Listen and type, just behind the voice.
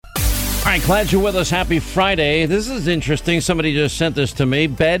All right, glad you're with us. Happy Friday. This is interesting. Somebody just sent this to me.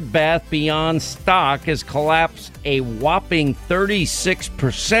 Bed Bath Beyond stock has collapsed a whopping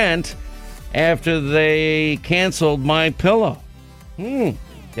 36% after they canceled MyPillow.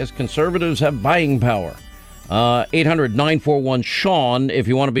 Guess conservatives have buying power. 800-941-SEAN if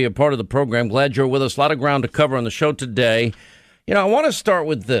you want to be a part of the program. Glad you're with us. A lot of ground to cover on the show today. You know, I want to start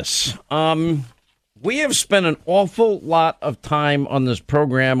with this. We have spent an awful lot of time on this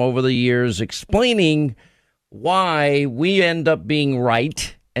program over the years explaining why we end up being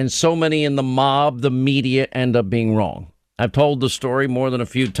right and so many in the mob, the media, end up being wrong. I've told the story more than a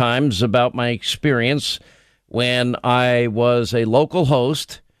few times about my experience when I was a local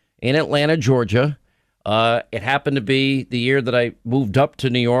host in Atlanta, Georgia. It happened to be the year that I moved up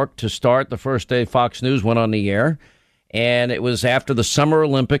to New York to start. The first day Fox News went on the air. And it was after the Summer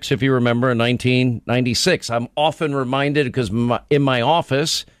Olympics, if you remember, in 1996. I'm often reminded because in my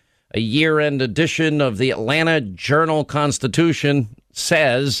office, a year-end edition of the Atlanta Journal-Constitution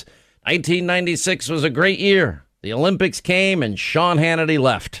says 1996 was a great year. The Olympics came and Sean Hannity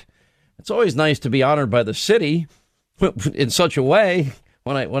left. It's always nice to be honored by the city in such a way.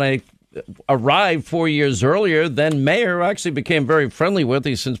 When I arrived 4 years earlier, then mayor actually became very friendly with.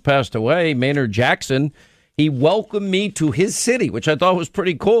 He's since passed away, Maynard Jackson. He welcomed me to his city, which I thought was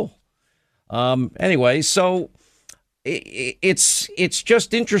pretty cool. Anyway, so it's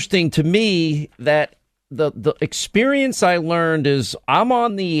just interesting to me that the experience I learned is I'm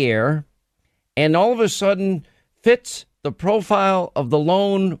on the air and all of a sudden fits the profile of the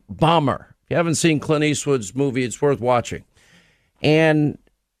lone bomber. If you haven't seen Clint Eastwood's movie, it's worth watching. And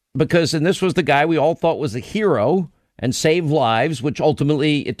this was the guy we all thought was a hero and saved lives, which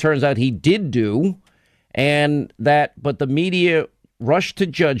ultimately it turns out he did do. But the media rushed to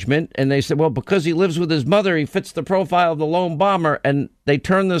judgment and they said, well, because he lives with his mother, he fits the profile of the lone bomber. And they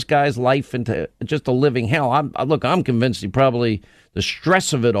turned this guy's life into just a living hell. I'm convinced he probably, the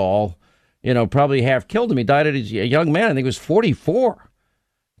stress of it all, probably half killed him. He died as a young man. I think he was 44.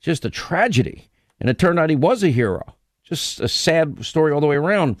 Just a tragedy. And it turned out he was a hero. Just a sad story all the way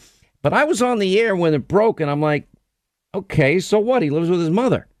around. But I was on the air when it broke and I'm like, okay, so what? He lives with his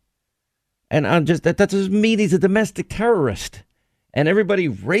mother. And I'm just, that doesn't mean he's a domestic terrorist. And everybody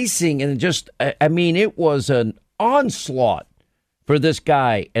racing and it was an onslaught for this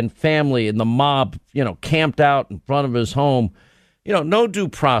guy and family and the mob, camped out in front of his home. No due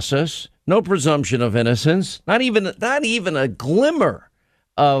process, no presumption of innocence, not even a glimmer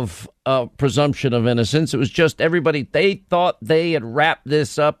of presumption of innocence. It was just everybody, they thought they had wrapped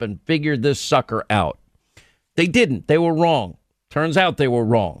this up and figured this sucker out. They didn't. They were wrong. Turns out they were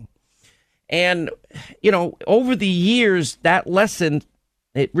wrong. And, over the years, that lesson,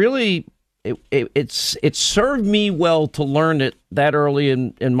 it served me well to learn it that early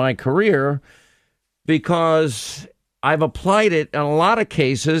in my career because I've applied it in a lot of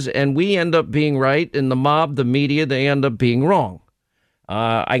cases and we end up being right and the mob, the media, they end up being wrong.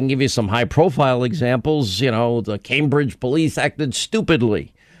 I can give you some high profile examples. The Cambridge police acted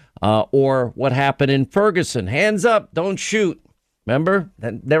stupidly or what happened in Ferguson. Hands up, don't shoot. Remember,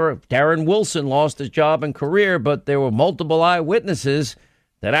 Darren Wilson lost his job and career, but there were multiple eyewitnesses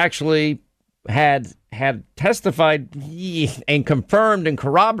that actually had testified and confirmed and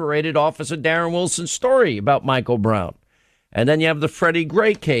corroborated Officer Darren Wilson's story about Michael Brown. And then you have the Freddie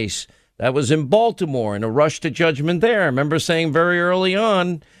Gray case that was in Baltimore and a rush to judgment there. I remember saying very early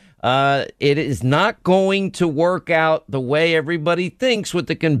on, it is not going to work out the way everybody thinks with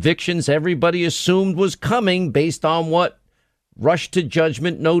the convictions everybody assumed was coming based on what rush to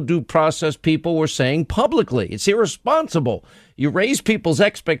judgment, no due process people were saying publicly. It's irresponsible. You raise people's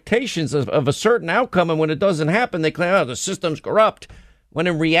expectations of a certain outcome, and when it doesn't happen, they claim, the system's corrupt. When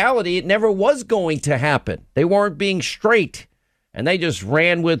in reality, it never was going to happen. They weren't being straight, and they just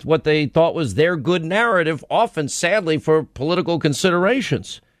ran with what they thought was their good narrative, often, sadly, for political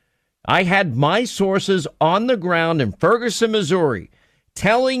considerations. I had my sources on the ground in Ferguson, Missouri,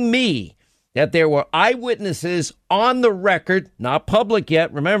 telling me that there were eyewitnesses on the record, not public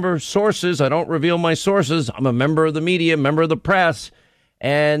yet. Remember, sources. I don't reveal my sources. I'm a member of the media, member of the press,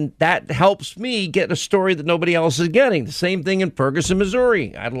 and that helps me get a story that nobody else is getting. The same thing in Ferguson,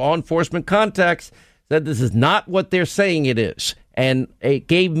 Missouri. I had law enforcement contacts that this is not what they're saying it is. And it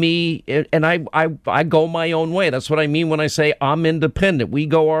gave me, and I go my own way. That's what I mean when I say I'm independent. We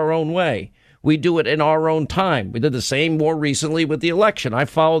go our own way. We do it in our own time. We did the same more recently with the election. I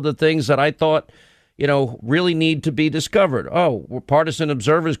followed the things that I thought, really need to be discovered. Oh, partisan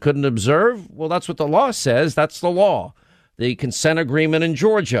observers couldn't observe? Well, that's what the law says. That's the law. the consent agreement in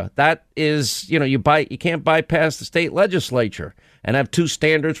Georgia. That is, you can't bypass the state legislature and have two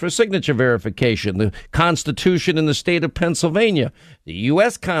standards for signature verification. The Constitution in the state of Pennsylvania, the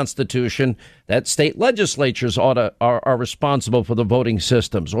U.S. Constitution, that state legislatures are responsible for the voting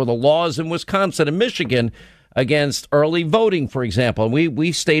systems, or the laws in Wisconsin and Michigan against early voting, for example. And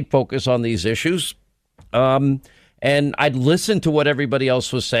we stayed focused on these issues. And I'd listen to what everybody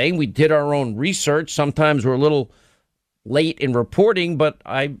else was saying. We did our own research. Sometimes we're a little late in reporting, but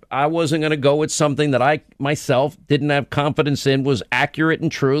I wasn't going to go with something that I myself didn't have confidence in was accurate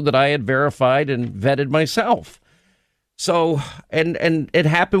and true, that I had verified and vetted myself. So, and it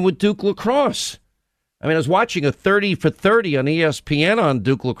happened with Duke lacrosse. I mean, I was watching a 30 for 30 on ESPN on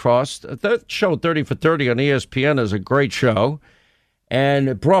Duke lacrosse. That show 30 for 30 on ESPN is a great show, and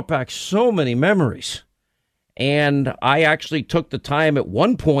it brought back so many memories. And I actually took the time at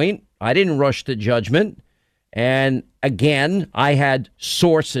one point. I didn't rush to judgment. And again, I had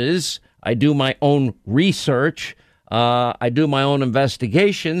sources. I do my own research. I do my own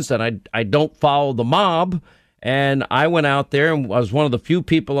investigations, and I don't follow the mob. And I went out there and was one of the few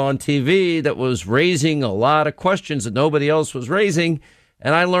people on TV that was raising a lot of questions that nobody else was raising.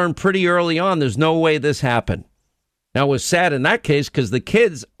 And I learned pretty early on there's no way this happened. Now, it was sad in that case because the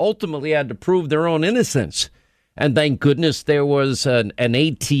kids ultimately had to prove their own innocence. And thank goodness there was an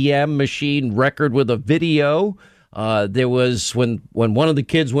ATM machine record with a video. There was when one of the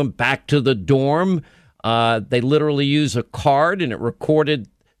kids went back to the dorm, they literally used a card and it recorded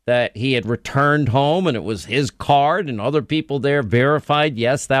that he had returned home and it was his card, and other people there verified,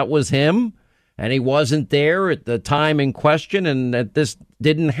 yes, that was him. And he wasn't there at the time in question, and that this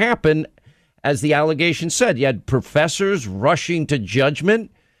didn't happen, as the allegation said. You had professors rushing to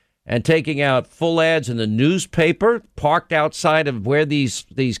judgment and taking out full ads in the newspaper, parked outside of where these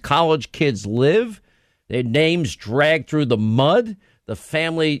college kids live, their names dragged through the mud. The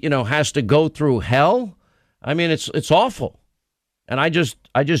family, has to go through hell. I mean, it's awful. And I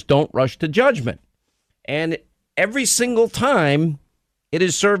just don't rush to judgment. And every single time it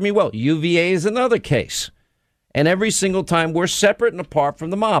has served me well. UVA is another case. And every single time we're separate and apart from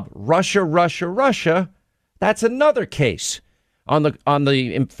the mob. Russia, that's another case. On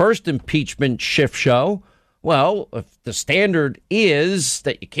the first impeachment shift show, well, if the standard is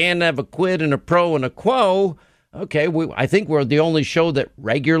that you can't have a quid and a pro and a quo, okay, I think we're the only show that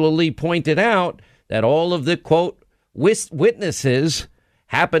regularly pointed out that all of the, quote, witnesses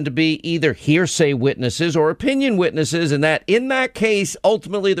happen to be either hearsay witnesses or opinion witnesses, and that in that case,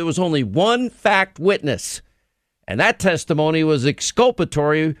 ultimately, there was only one fact witness. And that testimony was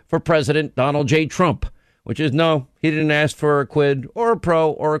exculpatory for President Donald J. Trump. Which is, no, he didn't ask for a quid or a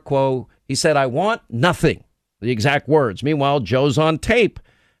pro or a quo. He said, I want nothing. The exact words. Meanwhile, Joe's on tape.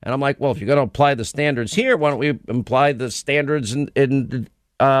 And I'm like, well, if you're going to apply the standards here, why don't we apply the standards to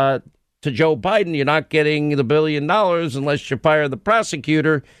Joe Biden? You're not getting the $1 billion unless you fire the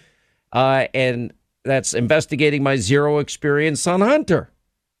prosecutor. And that's investigating my zero experience on Hunter.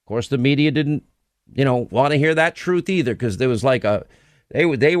 Of course, the media didn't, want to hear that truth either, because there was like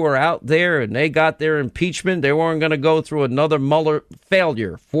They were out there and they got their impeachment. They weren't going to go through another Mueller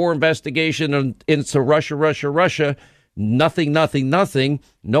failure. 4 investigation into Russia. Nothing.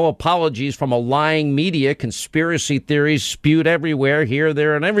 No apologies from a lying media. Conspiracy theories spewed everywhere, here,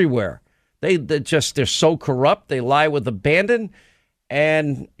 there, and everywhere. They're so corrupt. They lie with abandon.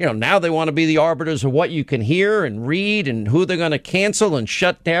 And, now they want to be the arbiters of what you can hear and read and who they're going to cancel and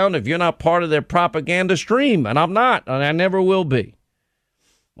shut down if you're not part of their propaganda stream. And I'm not, and I never will be.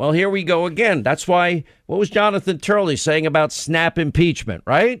 Well, here we go again. That's why, what was Jonathan Turley saying about snap impeachment,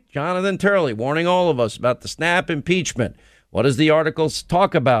 right? Jonathan Turley warning all of us about the snap impeachment. What does the article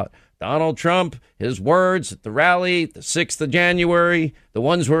talk about? Donald Trump, his words at the rally, the 6th of January, the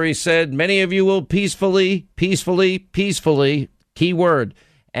ones where he said, many of you will peacefully, key word,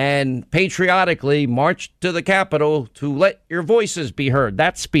 and patriotically march to the Capitol to let your voices be heard.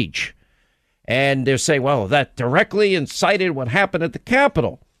 That speech. And they're saying, well, that directly incited what happened at the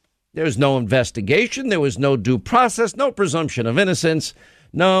Capitol. There's no investigation. There was no due process, no presumption of innocence.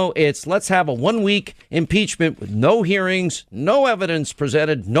 No, it's let's have a 1-week impeachment with no hearings, no evidence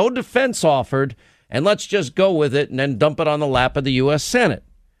presented, no defense offered, and let's just go with it and then dump it on the lap of the U.S. Senate.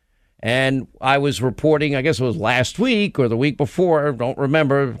 And I was reporting, I guess it was last week or the week before, I don't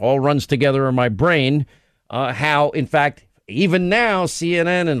remember, all runs together in my brain, how, in fact, even now,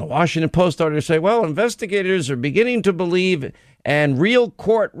 CNN and the Washington Post started to say, well, investigators are beginning to believe, and real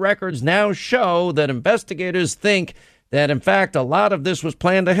court records now show that investigators think that, in fact, a lot of this was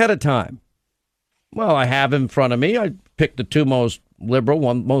planned ahead of time. Well, I have in front of me, I picked the 2 most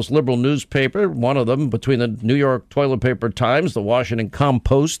most liberal newspaper, one of them between the New York Toilet Paper Times, the Washington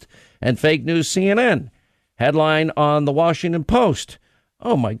Compost, and fake news CNN. Headline on the Washington Post.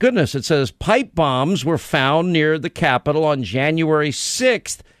 Oh, my goodness. It says pipe bombs were found near the Capitol on January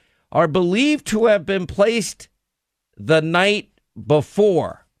 6th, are believed to have been placed the night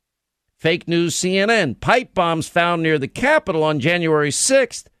before. Fake news CNN. Pipe bombs found near the Capitol on January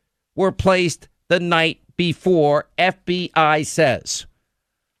 6th were placed the night before, FBI says.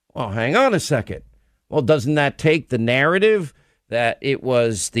 Well, hang on a second. Well, doesn't that take the narrative that it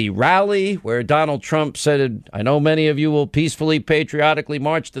was the rally where Donald Trump said, I know many of you will peacefully, patriotically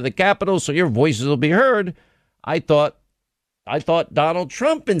march to the Capitol, so your voices will be heard. I thought Donald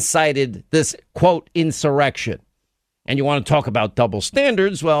Trump incited this, quote, insurrection. And you want to talk about double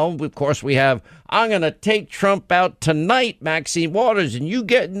standards? Well, of course, we have, I'm going to take Trump out tonight, Maxine Waters, and you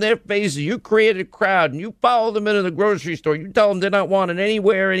get in their faces, you create a crowd, and you follow them into the grocery store. You tell them they're not wanted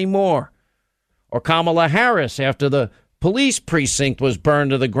anywhere anymore. Or Kamala Harris, after the police precinct was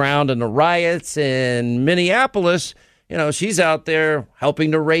burned to the ground in the riots in Minneapolis, she's out there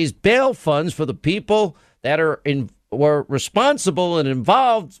helping to raise bail funds for the people that were responsible and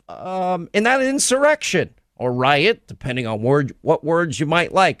involved in that insurrection or riot, depending on what words you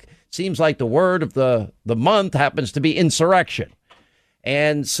might like. Seems like the word of the month happens to be insurrection.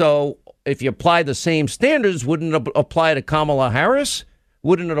 And so if you apply the same standards, wouldn't it apply to Kamala Harris?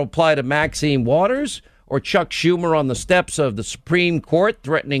 Wouldn't it apply to Maxine Waters? Or Chuck Schumer on the steps of the Supreme Court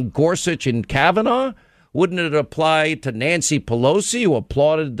threatening Gorsuch and Kavanaugh? Wouldn't it apply to Nancy Pelosi, who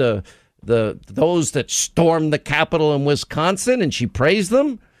applauded those that stormed the Capitol in Wisconsin, and she praised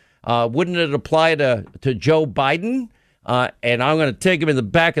them? Wouldn't it apply to Joe Biden? And I'm going to take him in the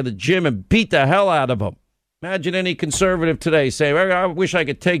back of the gym and beat the hell out of him. Imagine any conservative today saying, I wish I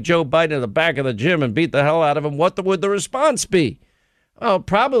could take Joe Biden in the back of the gym and beat the hell out of him. What would the response be? Well,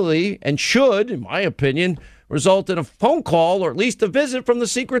 probably and should, in my opinion, result in a phone call or at least a visit from the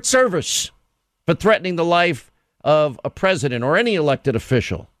Secret Service for threatening the life of a president or any elected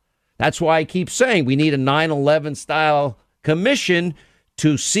official. That's why I keep saying we need a 9/11 style commission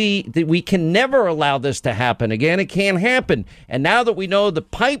to see that we can never allow this to happen again. It can't happen. And now that we know the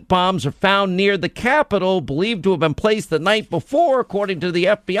pipe bombs are found near the Capitol, believed to have been placed the night before, according to the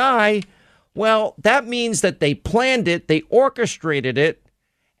FBI, well, that means that they planned it, they orchestrated it,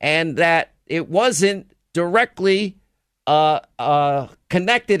 and that it wasn't directly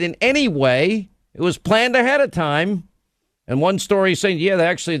connected in any way. It was planned ahead of time. And one story saying,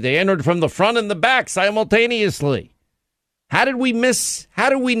 they entered from the front and the back simultaneously. How did we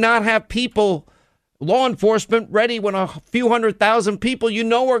not have people, law enforcement, ready when a few 100,000 people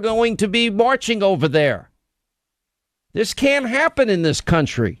are going to be marching over there? This can't happen in this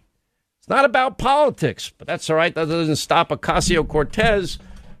country. It's not about politics, but that's all right. That doesn't stop Ocasio-Cortez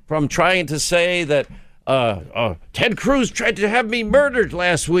from trying to say that Ted Cruz tried to have me murdered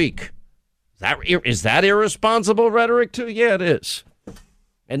last week. Is that irresponsible rhetoric too? Yeah, it is.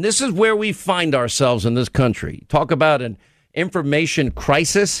 And this is where we find ourselves in this country. Talk about an information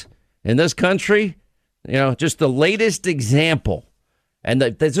crisis in this country. Just the latest example. And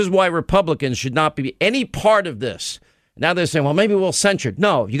this is why Republicans should not be any part of this. Now they're saying, well, maybe we'll censure.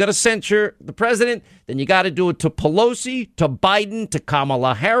 No, you got to censure the president. Then you got to do it to Pelosi, to Biden, to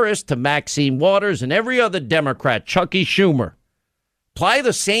Kamala Harris, to Maxine Waters, and every other Democrat, Chucky Schumer. Apply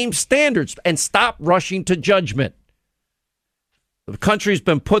the same standards and stop rushing to judgment. The country's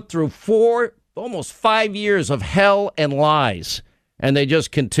been put through almost 5 years of hell and lies, and they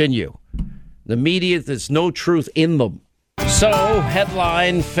just continue. The media, there's no truth in them. So,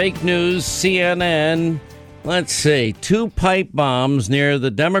 headline, fake news, CNN. Let's see. 2 pipe bombs near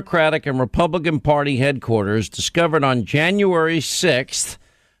the Democratic and Republican Party headquarters discovered on January 6th,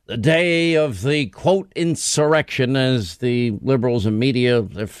 the day of the, quote, insurrection, as the liberals and media,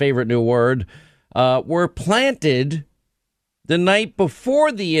 their favorite new word, were planted the night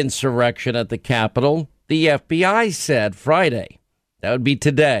before the insurrection at the Capitol, the FBI said Friday. That would be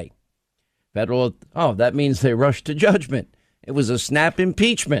today. That means they rushed to judgment. It was a snap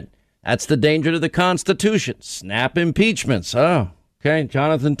impeachment. That's the danger to the Constitution. Snap impeachments. Oh, okay.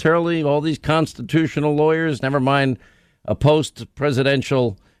 Jonathan Turley, all these constitutional lawyers, never mind a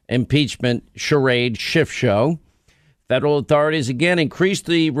post-presidential impeachment charade shift show. Federal authorities, again, increased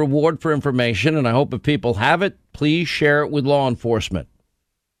the reward for information, and I hope if people have it, please share it with law enforcement.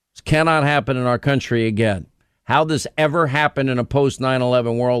 This cannot happen in our country again. How this ever happened in a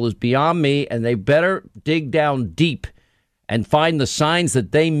post-9/11 world is beyond me, and they better dig down deep and find the signs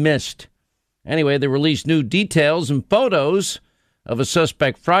that they missed. Anyway, they released new details and photos of a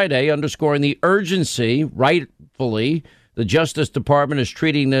suspect Friday, underscoring the urgency, rightfully, The Justice Department is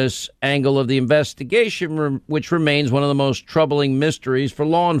treating this angle of the investigation, which remains one of the most troubling mysteries for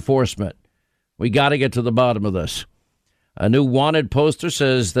law enforcement. We got to get to the bottom of this. A new wanted poster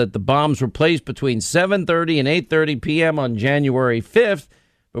says that the bombs were placed between 7:30 and 8:30 p.m. on January 5th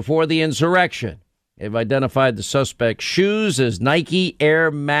before the insurrection. They've identified the suspect's shoes as Nike Air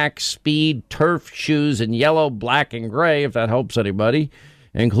Max Speed Turf shoes in yellow, black, and gray, if that helps anybody,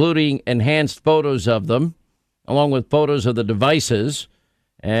 including enhanced photos of them, along with photos of the devices,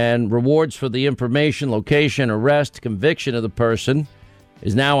 and rewards for the information, location, arrest, conviction of the person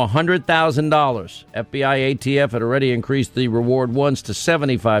is now $100,000. FBI ATF had already increased the reward once to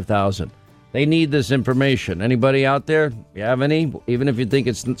 $75,000. They need this information. Anybody out there? You have any? Even if you think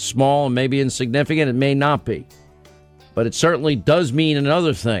it's small and maybe insignificant, it may not be. But it certainly does mean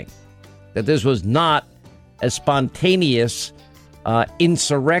another thing, that this was not a spontaneous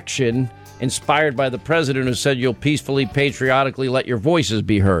insurrection inspired by the president who said you'll peacefully, patriotically let your voices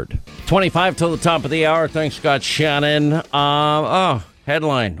be heard. 25 till the top of the hour. Thanks, Scott Shannon.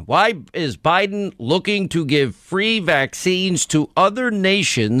 Headline. Why is Biden looking to give free vaccines to other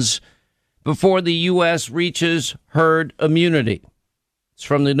nations before the U.S. reaches herd immunity? It's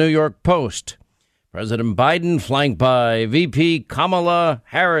from the New York Post. President Biden, flanked by VP Kamala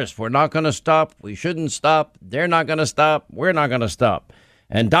Harris. We're not going to stop. We shouldn't stop. They're not going to stop. We're not going to stop.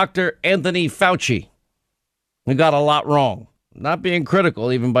 And Dr. Anthony Fauci, who got a lot wrong. Not being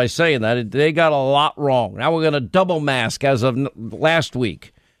critical even by saying that. They got a lot wrong. Now we're going to double mask as of last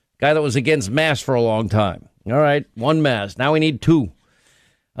week. Guy that was against masks for a long time. All right, one mask. Now we need two.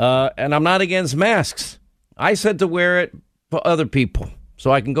 And I'm not against masks. I said to wear it for other people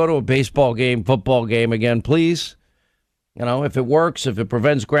so I can go to a baseball game, football game again, please. You know, if it works, if it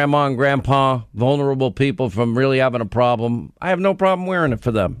prevents grandma and grandpa, vulnerable people from really having a problem, I have no problem wearing it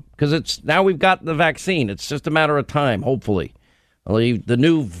for them because now we've got the vaccine. It's just a matter of time, hopefully. The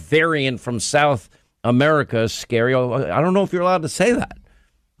new variant from South America is scary. I don't know if you're allowed to say that.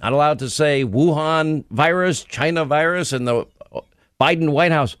 Not allowed to say Wuhan virus, China virus, and the Biden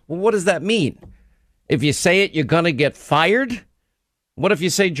White House. Well, what does that mean? If you say it, you're going to get fired? What if you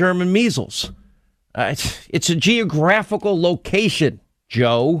say German measles? It's a geographical location,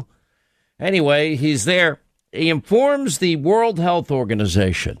 Joe. Anyway, he's there. He informs the World Health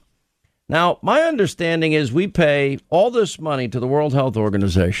Organization. Now, my understanding is we pay all this money to the World Health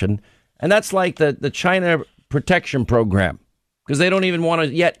Organization, and that's like the China Protection Program, because they don't even want to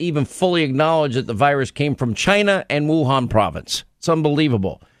yet even fully acknowledge that the virus came from China and Wuhan province. It's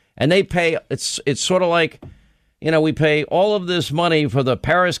unbelievable. And they pay, it's sort of like, you know, we pay all of this money for the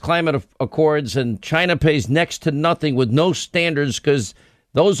Paris Climate Accords, and China pays next to nothing with no standards because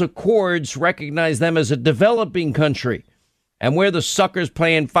those accords recognize them as a developing country. And we're the suckers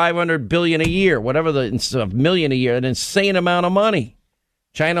paying $500 billion a year, whatever million a year, an insane amount of money.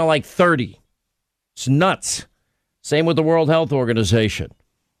 China like 30. It's nuts. Same with the World Health Organization.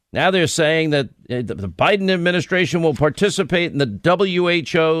 Now they're saying that the Biden administration will participate in the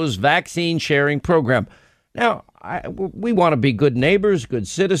WHO's vaccine sharing program. Now, we want to be good neighbors, good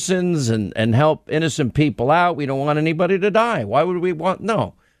citizens, and help innocent people out. We don't want anybody to die. Why would we want?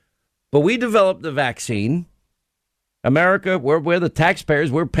 No. But we developed the vaccine. America, we're the taxpayers.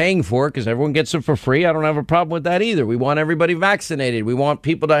 We're paying for it because everyone gets it for free. I don't have a problem with that either. We want everybody vaccinated. We want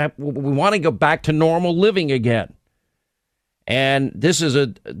people to we want to go back to normal living again. And this is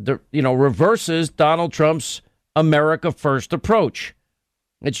reverses Donald Trump's America First approach.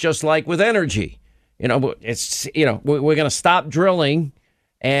 It's just like with energy. We're going to stop drilling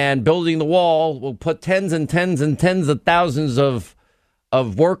and building the wall. We'll put tens and tens and tens of thousands of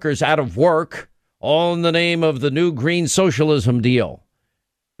workers out of work, all in the name of the new green socialism deal.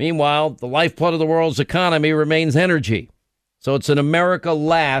 Meanwhile, the lifeblood of the world's economy remains energy. So it's an America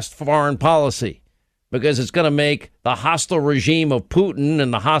last foreign policy because it's going to make the hostile regime of Putin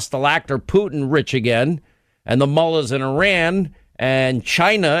and the hostile actor Putin rich again, and the mullahs in Iran and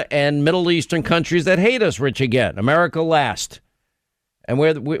China and Middle Eastern countries that hate us rich again. America last. And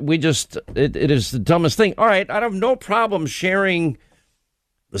it is the dumbest thing. All right, I have no problem sharing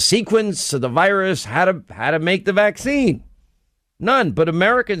the sequence of the virus, how to make the vaccine. None. But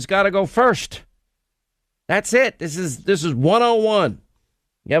Americans got to go first. That's it. This is 101.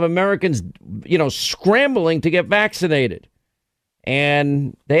 You have Americans, scrambling to get vaccinated.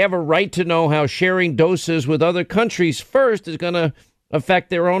 And they have a right to know how sharing doses with other countries first is going to affect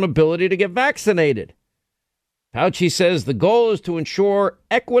their own ability to get vaccinated. Fauci says the goal is to ensure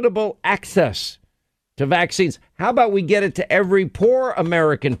equitable access to vaccines. How about we get it to every poor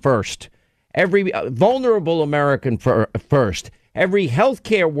American first, every vulnerable American first, every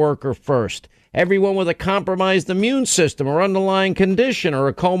healthcare worker first, everyone with a compromised immune system or underlying condition or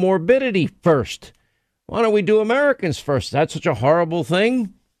a comorbidity first. Why don't we do Americans first? That's such a horrible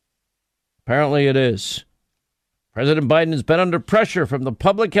thing. Apparently it is. President Biden has been under pressure from the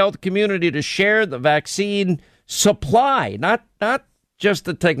public health community to share the vaccine supply, not just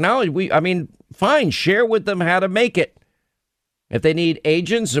the technology. Fine, share with them how to make it. If they need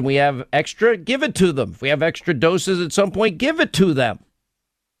agents and we have extra, give it to them. If we have extra doses at some point, give it to them.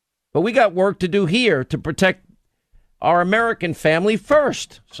 But we got work to do here to protect our American family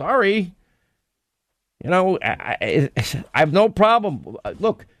first. Sorry. I have no problem.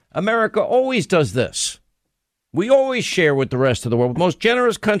 Look, America always does this. We always share with the rest of the world. Most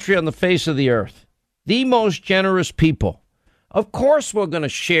generous country on the face of the earth. The most generous people. Of course we're going to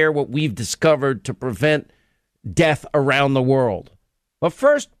share what we've discovered to prevent death around the world. But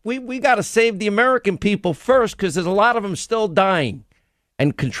first, we got to save the American people first, because there's a lot of them still dying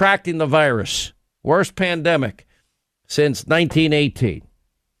and contracting the virus. Worst pandemic since 1918.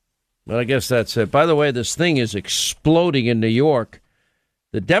 But I guess that's it. By the way, this thing is exploding in New York.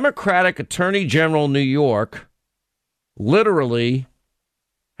 The Democratic Attorney General in New York literally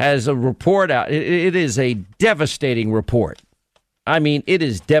has a report out. It is a devastating report. I mean, it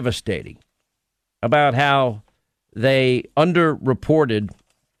is devastating about how they underreported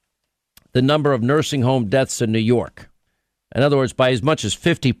the number of nursing home deaths in New York. In other words, by as much as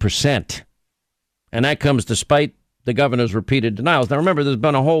 50%. And that comes despite the governor's repeated denials. Now, remember, there's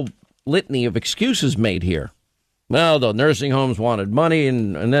been a whole litany of excuses made here. Well, the nursing homes wanted money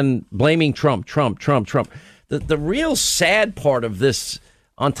and then blaming Trump. The real sad part of this,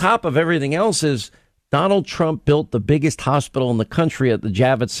 on top of everything else, is Donald Trump built the biggest hospital in the country at the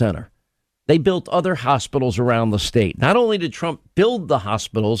Javits Center. They built other hospitals around the state. Not only did Trump build the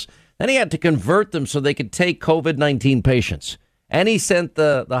hospitals, then he had to convert them so they could take COVID-19 patients. And he sent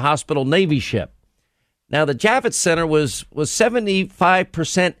the hospital Navy ship. Now, the Javits Center was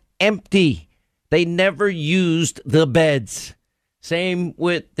 75% empty. They never used the beds. Same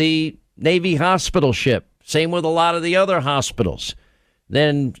with the Navy hospital ship. Same with a lot of the other hospitals.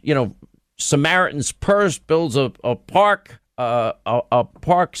 Then, Samaritan's Purse builds a park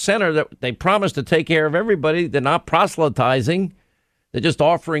center that they promise to take care of everybody. They're not proselytizing. They're just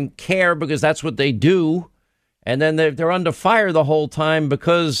offering care because that's what they do. And then they're under fire the whole time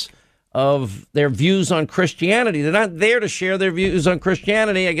because of their views on Christianity. They're not there to share their views on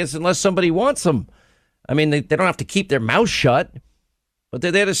Christianity, I guess, unless somebody wants them. I mean, they don't have to keep their mouth shut, but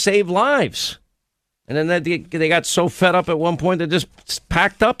they're there to save lives. And then they got so fed up at one point, they just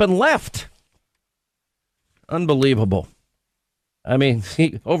packed up and left. Unbelievable. I mean,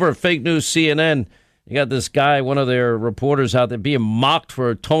 over at Fake News CNN, you got this guy, one of their reporters out there being mocked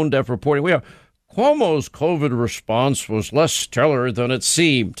for tone-deaf reporting. Cuomo's COVID response was less stellar than it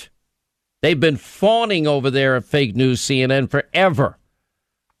seemed. They've been fawning over there at Fake News CNN forever.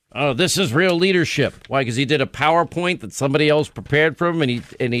 Oh, this is real leadership. Why? Because he did a PowerPoint that somebody else prepared for him,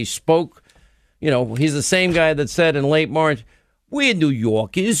 and he spoke. He's the same guy that said in late March, we're New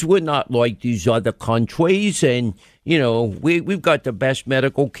Yorkers. We're not like these other countries. And, we've got the best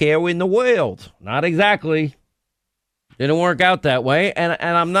medical care in the world. Not exactly. Didn't work out that way. And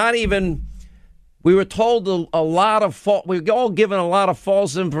I'm not even, we were told a lot of, we were all given a lot of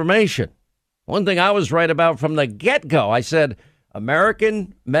false information. One thing I was right about from the get-go, I said,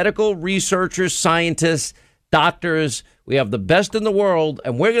 American medical researchers, scientists, doctors, we have the best in the world,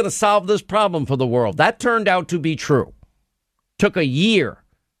 and we're going to solve this problem for the world. That turned out to be true. Took a year.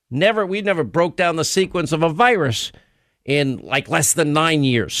 We never broke down the sequence of a virus in like less than 9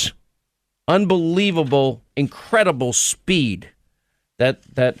 years. Unbelievable, incredible speed. And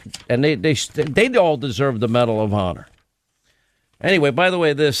they all deserve the Medal of Honor. Anyway, by the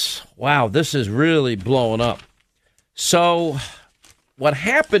way, this is really blowing up. So what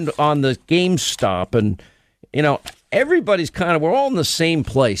happened on the GameStop, and, everybody's we're all in the same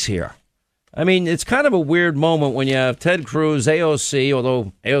place here. I mean, it's kind of a weird moment when you have Ted Cruz, AOC,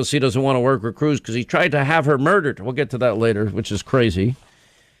 although AOC doesn't want to work with Cruz because he tried to have her murdered. We'll get to that later, which is crazy.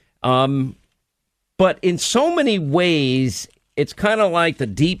 But in so many ways, it's kind of like the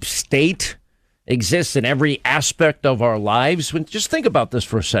deep state exists in every aspect of our lives. Just think about this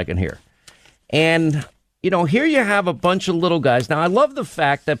for a second here. And, here you have a bunch of little guys. Now, I love the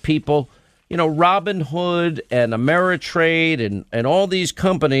fact that people, Robin Hood and Ameritrade and all these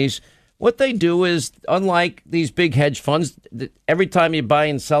companies, what they do is, unlike these big hedge funds, every time you buy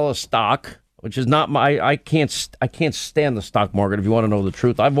and sell a stock, which is not I can't stand the stock market, if you want to know the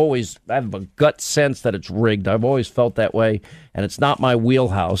truth. I have a gut sense that it's rigged. I've always felt that way, and it's not my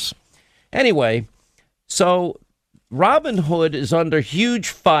wheelhouse. Anyway, so Robinhood is under huge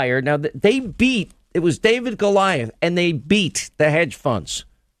fire. Now, it was David Goliath, and they beat the hedge funds.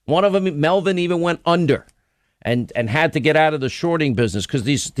 One of them, Melvin, even went under and had to get out of the shorting business because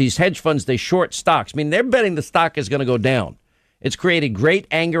these hedge funds, they short stocks. I mean, they're betting the stock is going to go down. It's created great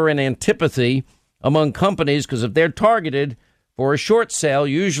anger and antipathy among companies because if they're targeted for a short sale,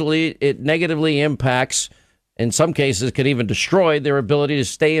 usually it negatively impacts, in some cases, could even destroy their ability to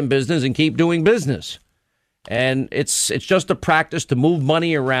stay in business and keep doing business. And it's just a practice to move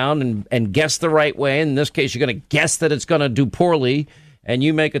money around and guess the right way. In this case, you're going to guess that it's going to do poorly, and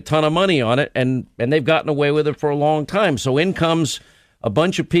you make a ton of money on it, and they've gotten away with it for a long time. So in comes a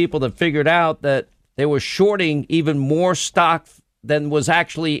bunch of people that figured out that they were shorting even more stock than was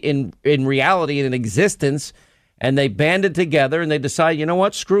actually in reality in existence, and they banded together and they decide, you know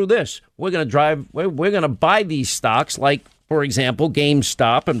what, screw this. We're going to buy these stocks, like, for example,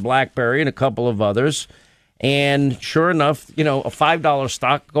 GameStop and BlackBerry and a couple of others. And sure enough, a $5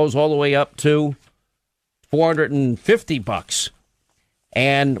 stock goes all the way up to $450.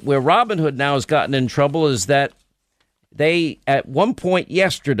 And where Robinhood now has gotten in trouble is that they, at one point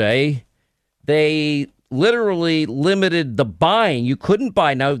yesterday, they literally limited the buying. You couldn't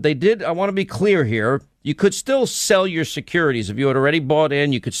buy. Now, they did, I want to be clear here, you could still sell your securities. If you had already bought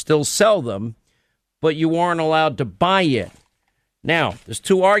in, you could still sell them, but you weren't allowed to buy it. Now, there's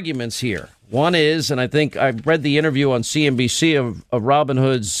two arguments here. One is, and I think I read the interview on CNBC of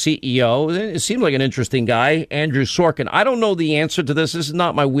Robinhood's CEO. It seemed like an interesting guy, Andrew Sorkin. I don't know the answer to this. This is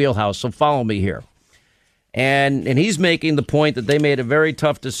not my wheelhouse, so follow me here. And he's making the point that they made a very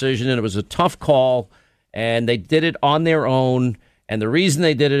tough decision, and it was a tough call, and they did it on their own. And the reason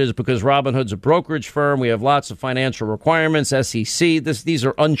they did it is because Robinhood's a brokerage firm. We have lots of financial requirements, SEC. These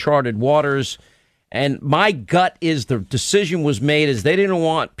are uncharted waters. And my gut is the decision was made is they didn't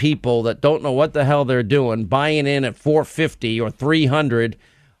want people that don't know what the hell they're doing buying in at $450 or $300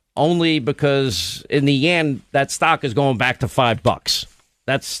 only because in the end that stock is going back to $5.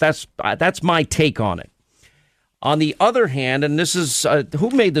 That's my take on it. On the other hand, and this is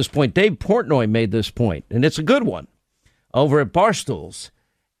who made this point? Dave Portnoy made this point, and it's a good one over at Barstool's.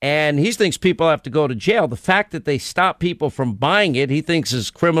 And he thinks people have to go to jail. The fact that they stop people from buying it, he thinks is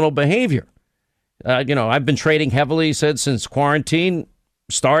criminal behavior. I've been trading heavily, he said, since quarantine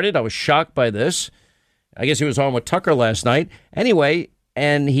started. I was shocked by this. I guess he was on with Tucker last night. Anyway,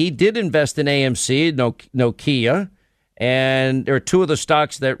 and he did invest in AMC, Nokia, and there are two of the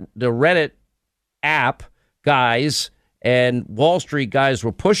stocks that the Reddit app guys and Wall Street guys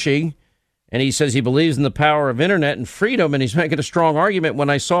were pushing. And he says he believes in the power of internet and freedom, and he's making a strong argument. When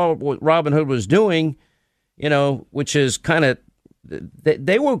I saw what Robinhood was doing, which is kind of,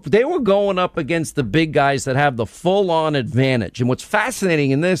 they were going up against the big guys that have the full-on advantage. And what's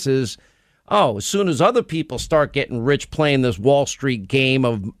fascinating in this is, as soon as other people start getting rich playing this Wall Street game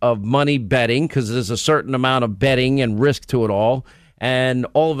of money betting, because there's a certain amount of betting and risk to it all, and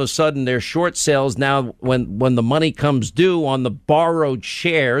all of a sudden there's short sales now when the money comes due on the borrowed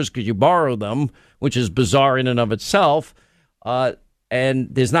shares, because you borrow them, which is bizarre in and of itself, and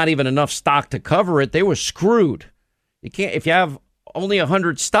there's not even enough stock to cover it, they were screwed. You can't, if you have only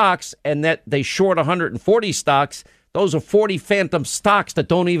 100 stocks and that they short 140 stocks, those are 40 phantom stocks that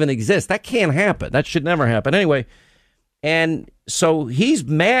don't even exist. That can't happen. That should never happen. Anyway, and so he's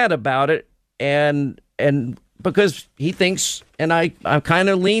mad about it, and because he thinks, and I kind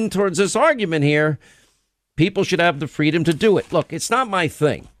of lean towards this argument here, people should have the freedom to do it. Look, it's not my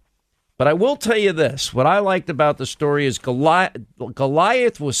thing, but I will tell you this. What I liked about the story is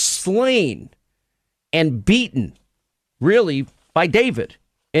Goliath was slain and beaten, really, by David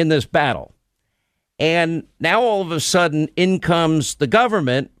in this battle. And now all of a sudden in comes the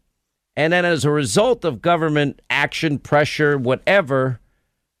government. And then as a result of government action, pressure, whatever,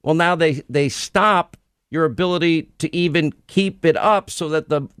 well, now they stop your ability to even keep it up so that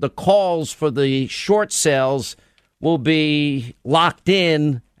the calls for the short sales will be locked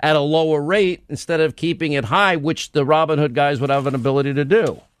in at a lower rate instead of keeping it high, which the Robinhood guys would have an ability to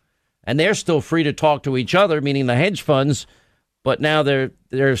do. And they're still free to talk to each other, meaning the hedge funds. But now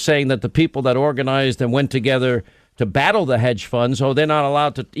they're saying that the people that organized and went together to battle the hedge funds, they're not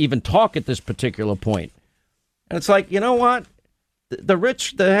allowed to even talk at this particular point. And it's like, you know what? The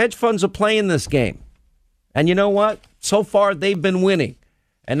hedge funds are playing this game. And you know what? So far, they've been winning.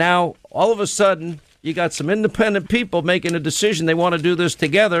 And now, all of a sudden, you got some independent people making a decision they want to do this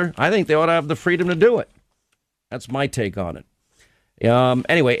together. I think they ought to have the freedom to do it. That's my take on it.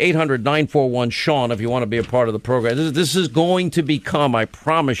 Anyway, 800-941-SEAN if you want to be a part of the program. This is going to become, I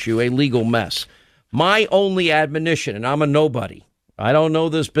promise you, a legal mess. My only admonition, and I'm a nobody, I don't know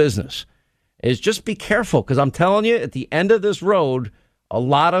this business, is just be careful, because I'm telling you, at the end of this road, a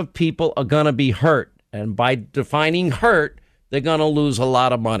lot of people are going to be hurt. And by defining hurt, they're going to lose a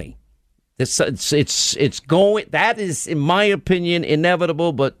lot of money. It's going. That is, in my opinion,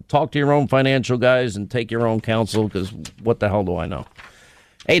 inevitable. But talk to your own financial guys and take your own counsel, because what the hell do I know?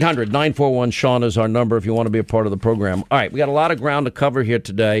 800-941-SEAN is our number if you want to be a part of the program. All right, we got a lot of ground to cover here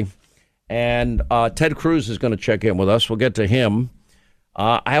today, and Ted Cruz is going to check in with us. We'll get to him.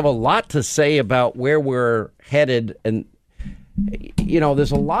 I have a lot to say about where we're headed, and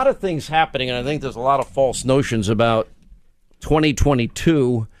there's a lot of things happening, and I think there's a lot of false notions about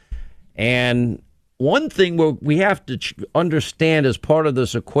 2022. And one thing we have to understand as part of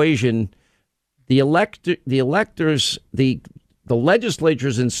this equation, the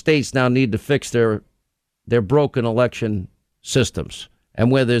legislatures in states now need to fix their broken election systems and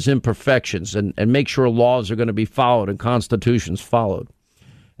where there's imperfections, and make sure laws are going to be followed and constitutions followed.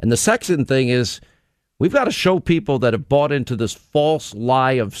 And the second thing is, we've got to show people that have bought into this false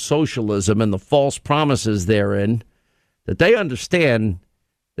lie of socialism and the false promises therein, that they understand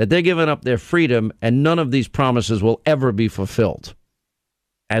that they're giving up their freedom, and none of these promises will ever be fulfilled.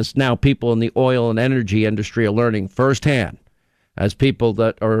 As now people in the oil and energy industry are learning firsthand, as people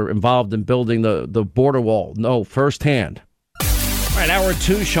that are involved in building the border wall know firsthand. All right, hour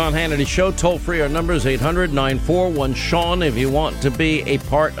two, Sean Hannity Show. Toll free, our number is 800-941-SEAN if you want to be a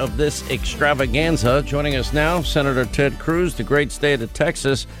part of this extravaganza. Joining us now, Senator Ted Cruz, the great state of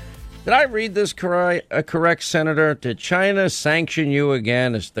Texas. Did I read this correct, Senator? Did China sanction you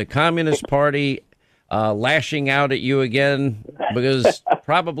again? Is the Communist Party lashing out at you again? Because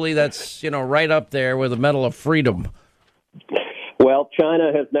probably that's, right up there with the Medal of Freedom. Well,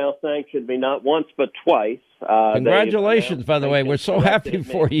 China has now sanctioned me not once but twice. Congratulations, by the way. We're so happy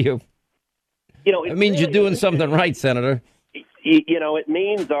for you. It means you're doing something right, Senator. It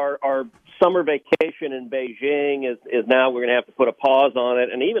means our summer vacation in Beijing is now we're going to have to put a pause on it.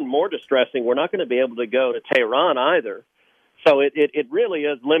 And even more distressing, we're not going to be able to go to Tehran either. So it really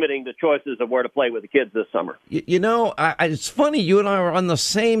is limiting the choices of where to play with the kids this summer. It's funny. You and I are on the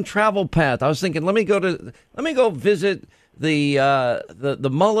same travel path. I was thinking, let me go visit the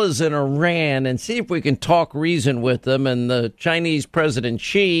mullahs in Iran and see if we can talk reason with them, and the Chinese President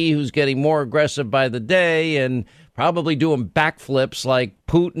Xi, who's getting more aggressive by the day and probably doing backflips like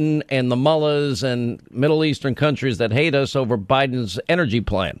Putin and the mullahs and Middle Eastern countries that hate us over Biden's energy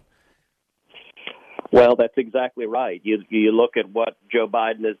plan. Well, that's exactly right. You look at what Joe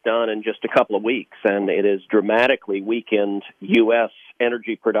Biden has done in just a couple of weeks, and it has dramatically weakened U.S.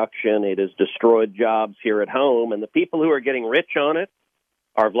 energy production. It has destroyed jobs here at home, and the people who are getting rich on it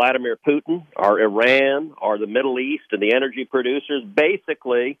are Vladimir Putin, are Iran, are the Middle East, and the energy producers.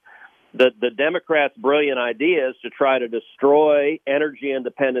 Basically, the Democrats' brilliant idea is to try to destroy energy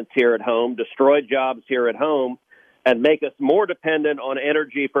independence here at home, destroy jobs here at home, and make us more dependent on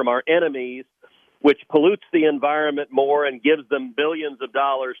energy from our enemies, which pollutes the environment more and gives them billions of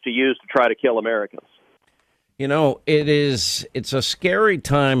dollars to use to try to kill Americans. It's a scary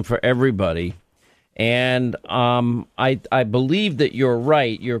time for everybody. And I believe that you're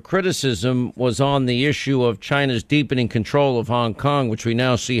right. Your criticism was on the issue of China's deepening control of Hong Kong, which we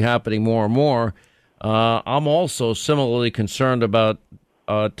now see happening more and more. I'm also similarly concerned about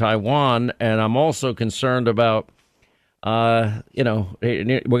Taiwan, and I'm also concerned about, we're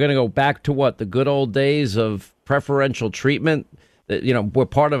going to go back to the good old days of preferential treatment. We're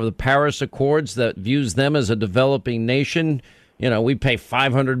part of the Paris Accords that views them as a developing nation. We pay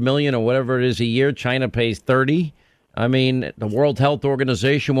 $500 million or whatever it is a year. China pays 30. I mean, the World Health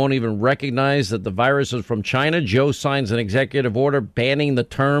Organization won't even recognize that the virus is from China. Joe signs an executive order banning the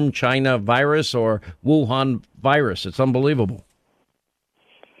term China virus or Wuhan virus. It's unbelievable.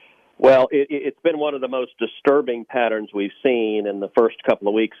 Well, it's been one of the most disturbing patterns we've seen in the first couple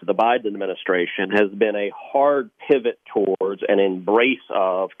of weeks of the Biden administration has been a hard pivot towards an embrace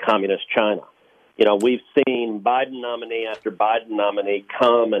of communist China. We've seen Biden nominee after Biden nominee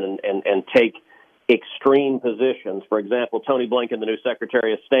come and take extreme positions. For example, Tony Blinken, the new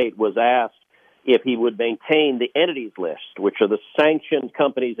Secretary of State, was asked if he would maintain the entities list, which are the sanctioned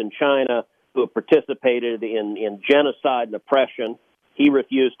companies in China who have participated in genocide and oppression. He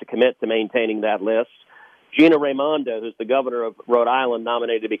refused to commit to maintaining that list. Gina Raimondo, who's the governor of Rhode Island,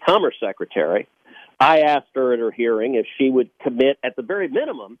 nominated to be Commerce Secretary. I asked her at her hearing if she would commit, at the very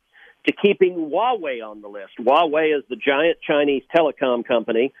minimum, to keeping Huawei on the list. Huawei is the giant Chinese telecom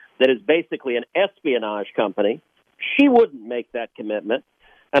company that is basically an espionage company. She wouldn't make that commitment.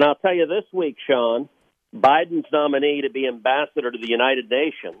 And I'll tell you this week, Sean, Biden's nominee to be ambassador to the United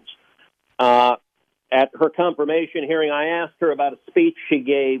Nations at her confirmation hearing, I asked her about a speech she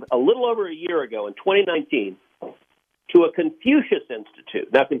gave a little over a year ago in 2019 to a Confucius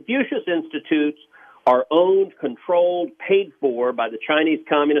Institute. Now, Confucius Institutes are owned, controlled, paid for by the Chinese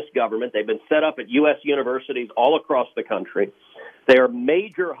Communist government. They've been set up at U.S. universities all across the country. They are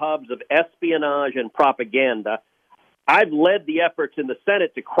major hubs of espionage and propaganda. I've led the efforts in the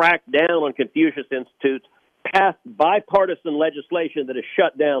Senate to crack down on Confucius Institutes, passed bipartisan legislation that has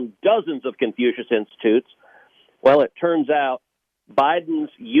shut down dozens of Confucius Institutes. Well, it turns out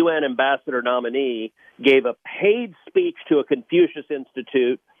Biden's UN ambassador nominee gave a paid speech to a Confucius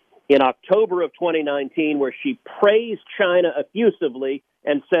Institute in October of 2019 where she praised China effusively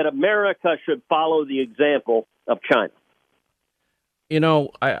and said America should follow the example of China. You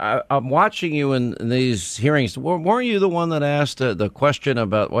know, I'm watching you in these hearings. Weren't you the one that asked the question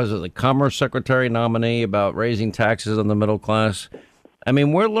about, was it the Commerce Secretary nominee about raising taxes on the middle class? I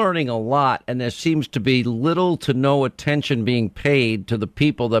mean, we're learning a lot, and there seems to be little to no attention being paid to the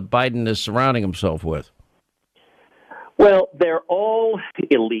people that Biden is surrounding himself with. Well, they're all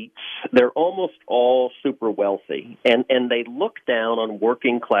elites. They're almost all super wealthy, and they look down on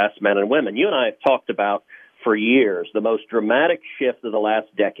working class men and women. You and I have talked about for years the most dramatic shift of the last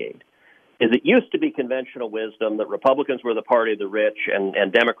decade is it used to be conventional wisdom that Republicans were the party of the rich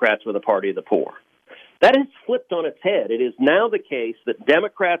and Democrats were the party of the poor. That has flipped on its head. It is now the case that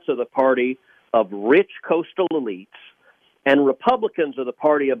Democrats are the party of rich coastal elites and Republicans are the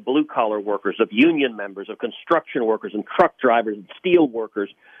party of blue-collar workers, of union members, of construction workers and truck drivers and steel workers.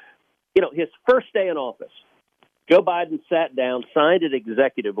 You know, his first day in office, Joe Biden sat down, signed an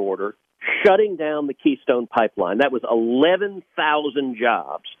executive order shutting down the Keystone Pipeline. That was 11,000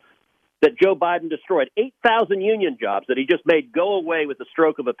 jobs that Joe Biden destroyed, 8,000 union jobs that he just made go away with the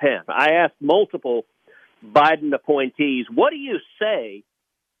stroke of a pen. I asked multiple Biden appointees, what do you say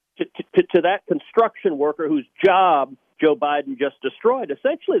to that construction worker whose job Joe Biden just destroyed?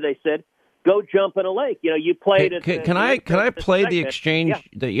 Essentially, they said, go jump in a lake. You know, you played it. Can I play the exchange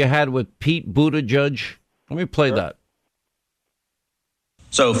that you had with Pete Buttigieg? Let me play that.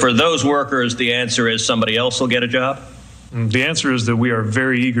 So for those workers, the answer is somebody else will get a job? The answer is that we are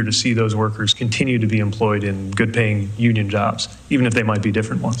very eager to see those workers continue to be employed in good-paying union jobs, even if they might be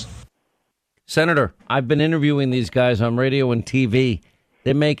different ones. Senator, I've been interviewing these guys on radio and TV.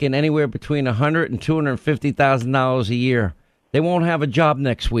 They're making anywhere between $100,000 and $250,000 a year. They won't have a job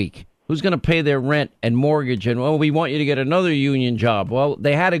next week. Who's going to pay their rent and mortgage? And, well, we want you to get another union job. Well,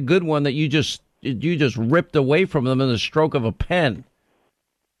 they had a good one that you just ripped away from them in the stroke of a pen.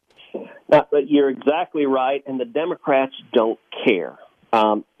 But you're exactly right, and the Democrats don't care.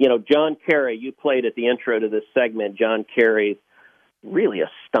 You know, John Kerry, you played at the intro to this segment, John Kerry's really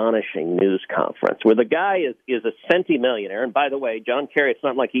astonishing news conference, where the guy is a centimillionaire. And by the way, John Kerry, it's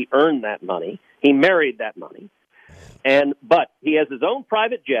not like he earned that money. He married that money. But he has his own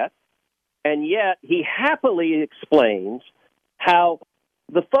private jet, and yet he happily explains how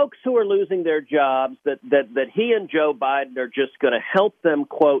the folks who are losing their jobs, that he and Joe Biden are just going to help them,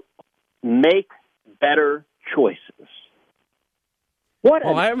 quote, make better choices. What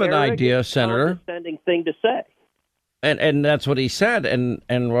I have an idea, Senator. Condescending thing to say. And that's what he said. And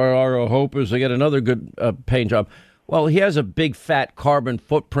our hope is to get another good paying job. Well, he has a big fat carbon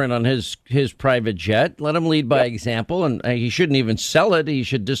footprint on his private jet. Let him lead by example, and he shouldn't even sell it. He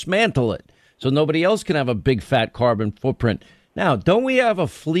should dismantle it so nobody else can have a big fat carbon footprint. Now, don't we have a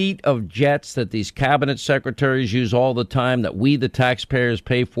fleet of jets that these cabinet secretaries use all the time that we, the taxpayers,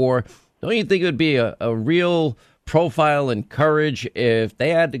 pay for? Don't you think it would be a real profile and courage if they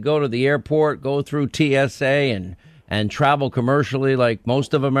had to go to the airport, go through TSA and travel commercially like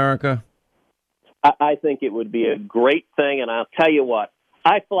most of America? I think it would be a great thing, and I'll tell you what,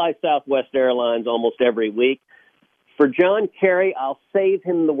 I fly Southwest Airlines almost every week. For John Kerry, I'll save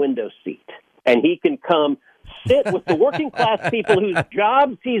him the window seat, and he can come sit with the working class people whose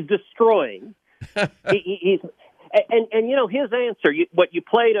jobs he's destroying. And you know, his answer, what you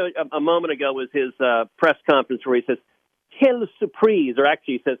played a moment ago was his press conference where he says, quelle surprise, or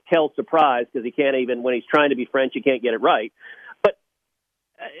actually he says, quelle surprise, because he can't even, when he's trying to be French, he can't get it right. But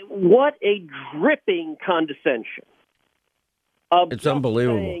what a dripping condescension. It's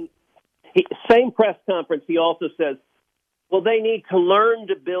unbelievable. Same press conference, he also says, well, they need to learn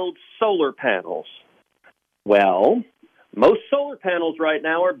to build solar panels. Well, most solar panels right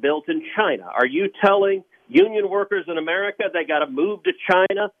now are built in China. Are you telling union workers in America they got to move to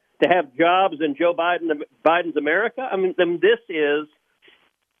China to have jobs in Joe Biden's America? I mean, this is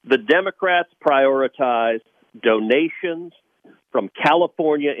the Democrats prioritize donations from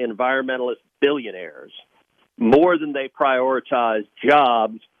California environmentalist billionaires more than they prioritize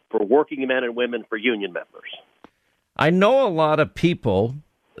jobs for working men and women, for union members. I know a lot of people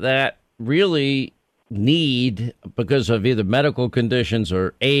that really need, because of either medical conditions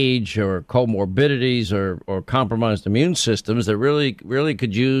or age or comorbidities or compromised immune systems, that really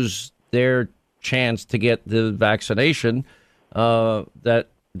could use their chance to get the vaccination that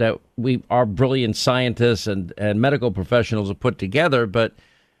we, our brilliant scientists and medical professionals have put together, but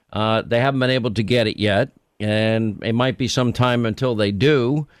they haven't been able to get it yet, and it might be some time until they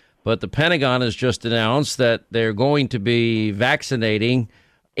do. But the Pentagon has just announced that they're going to be vaccinating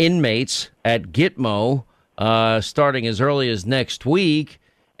inmates at Gitmo starting as early as next week.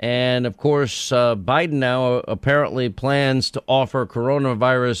 And, of course, Biden now apparently plans to offer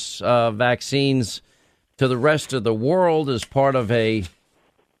coronavirus vaccines to the rest of the world as part of an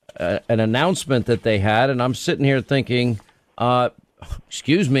announcement that they had. And I'm sitting here thinking,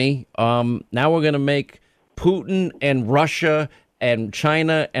 excuse me, now we're going to make Putin and Russia and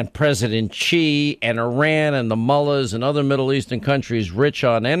China and President Xi and Iran and the mullahs and other Middle Eastern countries rich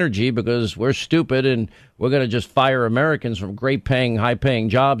on energy because we're stupid and we're going to just fire Americans from great paying, high paying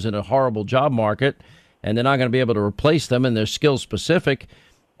jobs in a horrible job market. And they're not going to be able to replace them, and they're skill specific.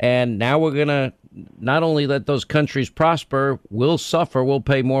 And now we're going to not only let those countries prosper, we'll suffer, we'll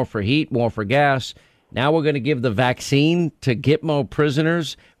pay more for heat, more for gas. Now we're going to give the vaccine to Gitmo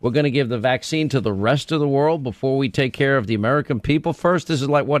prisoners. We're going to give the vaccine to the rest of the world before we take care of the American people first. This is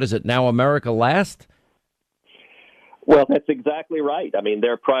like, what is it, now America last? Well, that's exactly right. I mean,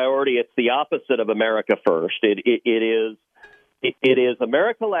 their priority, it's the opposite of America first. It is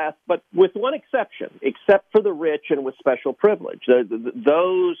America last, but with one exception, except for the rich and with special privilege.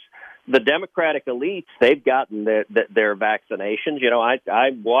 The Democratic elites, they've gotten their vaccinations. You know, I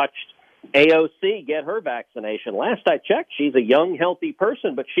watched AOC get her vaccination. Last I checked, she's a young, healthy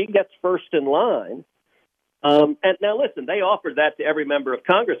person, but she gets first in line. And now, listen, they offered that to every member of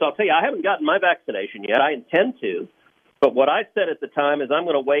Congress. I'll tell you, I haven't gotten my vaccination yet. I intend to. But what I said at the time is I'm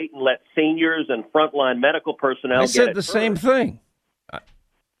going to wait and let seniors and frontline medical personnel get it. I said the same thing.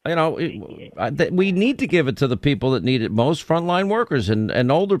 You know, we need to give it to the people that need it most, frontline workers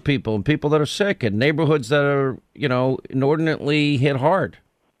and older people and people that are sick and neighborhoods that are, you know, inordinately hit hard.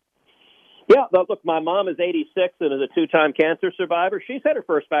 Yeah, look, my mom is 86 and is a two-time cancer survivor. She's had her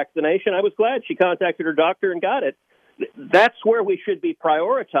first vaccination. I was glad she contacted her doctor and got it. That's where we should be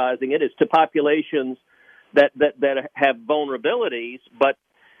prioritizing it, is to populations that have vulnerabilities. But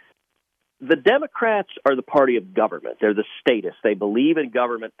the Democrats are the party of government. They're the statists. They believe in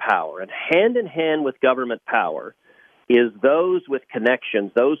government power. And hand in hand with government power is those with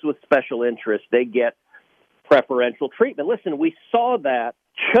connections, those with special interests. They get preferential treatment. Listen, we saw that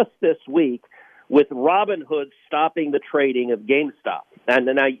just this week with Robinhood stopping the trading of GameStop. And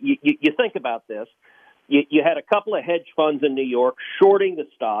now you think about this. You had a couple of hedge funds in New York shorting the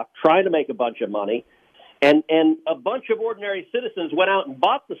stock, trying to make a bunch of money, and a bunch of ordinary citizens went out and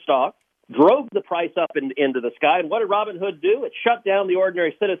bought the stock, drove the price up into the sky. And what did Robinhood do? It shut down the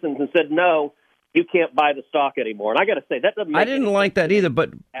ordinary citizens and said, no, you can't buy the stock anymore. And I got to say, that doesn't make I didn't like that either,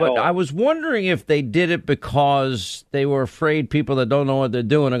 but I was wondering if they did it because they were afraid people that don't know what they're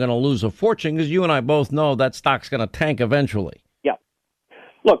doing are going to lose a fortune, because you and I both know that stock's going to tank eventually. Yeah.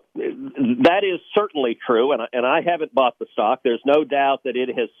 Look, that is certainly true, and I haven't bought the stock. There's no doubt that it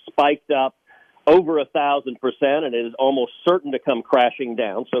has spiked up over 1,000%, and it is almost certain to come crashing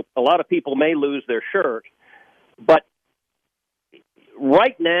down. So a lot of people may lose their shirt. But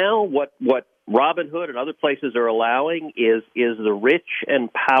right now, what Robinhood and other places are allowing is the rich and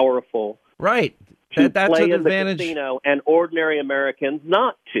powerful right to that's play an in advantage. The casino, and ordinary Americans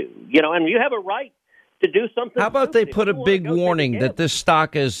not to. You know, and you have a right to do something. How about they put a big warning that this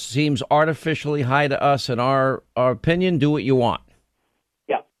stock seems artificially high to us in our opinion? Do what you want.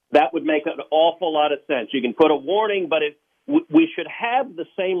 Yeah, that would make an awful lot of sense. You can put a warning, but we should have the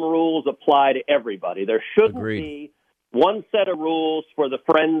same rules apply to everybody. There shouldn't be one set of rules for the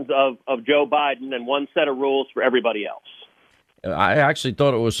friends of Joe Biden and one set of rules for everybody else. I actually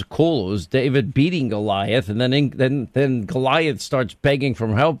thought it was cool. It was David beating Goliath, and then Goliath starts begging for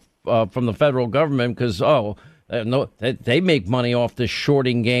help from the federal government because, no, they make money off this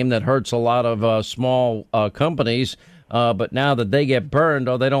shorting game that hurts a lot of small companies. But now that they get burned,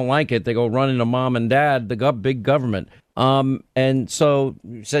 they don't like it. They go running to mom and dad, the big government. And so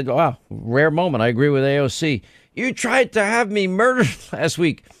you said, wow, rare moment. I agree with AOC. You tried to have me murdered last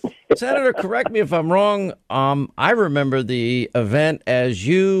week. Senator, correct me if I'm wrong. I remember the event as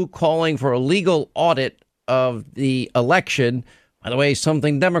you calling for a legal audit of the election. By the way,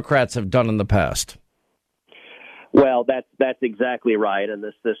 something Democrats have done in the past. Well, that's exactly right, and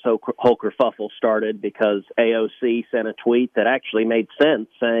this whole kerfuffle started because AOC sent a tweet that actually made sense,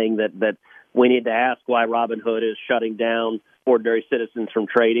 saying that we need to ask why Robinhood is shutting down ordinary citizens from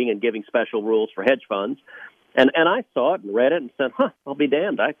trading and giving special rules for hedge funds. And I saw it and read it and said, I'll be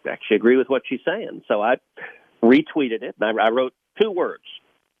damned. I actually agree with what she's saying. So I retweeted it, and I wrote 2 words,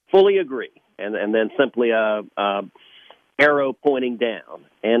 fully agree, and then simply a arrow pointing down.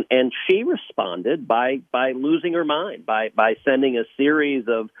 And she responded by losing her mind, by sending a series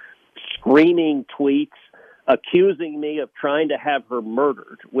of screaming tweets accusing me of trying to have her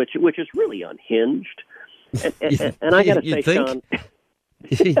murdered, which is really unhinged. And I got to say, Sean,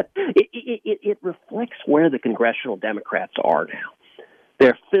 it reflects where the congressional Democrats are now.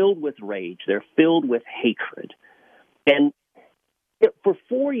 They're filled with rage. They're filled with hatred. And for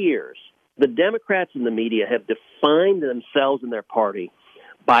 4 years, the Democrats and the media have defined themselves and their party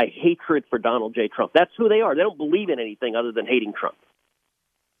by hatred for Donald J. Trump. That's who they are. They don't believe in anything other than hating Trump.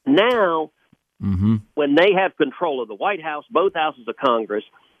 Now, when they have control of the White House, both houses of Congress,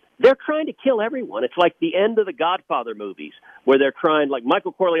 they're trying to kill everyone. It's like the end of the Godfather movies, where they're trying, like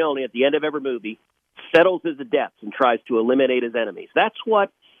Michael Corleone at the end of every movie, settles his debts and tries to eliminate his enemies. That's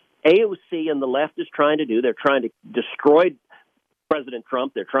what AOC and the left is trying to do. They're trying to destroy President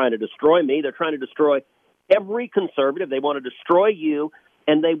Trump. They're trying to destroy me. They're trying to destroy every conservative. They want to destroy you,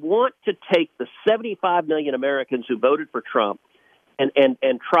 and they want to take the 75 million Americans who voted for Trump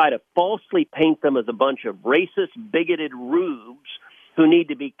and try to falsely paint them as a bunch of racist, bigoted rubes who need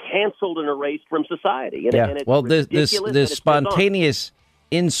to be canceled and erased from society. And this spontaneous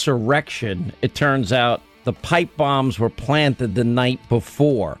insurrection, it turns out the pipe bombs were planted the night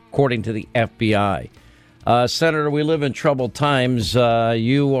before, according to the FBI. Senator, we live in troubled times.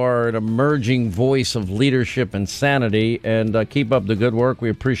 You are an emerging voice of leadership and sanity, and keep up the good work.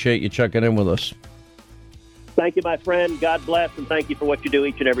 We appreciate you checking in with us. Thank you, my friend. God bless, and thank you for what you do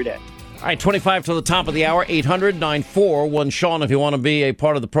each and every day. All right, 25 to the top of the hour, 800-941-SEAN if you want to be a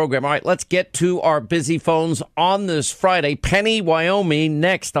part of the program. All right, let's get to our busy phones on this Friday. Penny, Wyoming,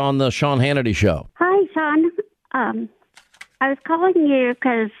 next on the Sean Hannity Show. Hi, Sean. I was calling you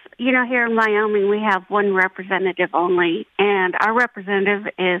because, here in Wyoming, we have one representative only, and our representative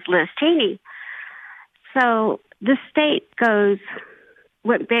is Liz Cheney. So the state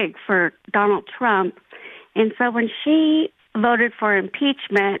went big for Donald Trump, and so when she voted for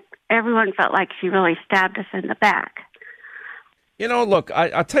impeachment, everyone felt like she really stabbed us in the back. Look,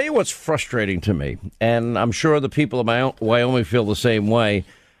 I'll tell you what's frustrating to me, and I'm sure the people of Wyoming feel the same way.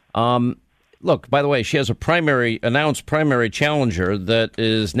 Look, by the way, she has a announced primary challenger that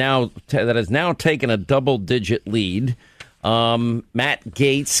has now taken a double-digit lead. Matt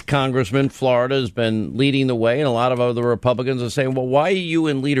Gaetz, Congressman, Florida, has been leading the way, and a lot of other Republicans are saying, well, why are you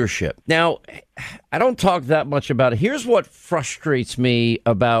in leadership? Now, I don't talk that much about it. Here's what frustrates me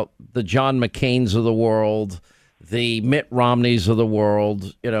about the John McCains of the world, the Mitt Romneys of the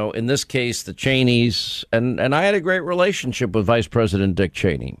world, in this case, the Cheneys. And I had a great relationship with Vice President Dick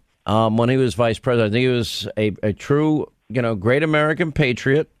Cheney when he was vice president. I think he was a true, great American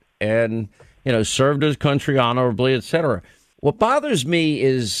patriot and, served his country honorably, et cetera. What bothers me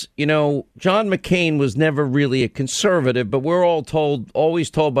is, John McCain was never really a conservative, but we're always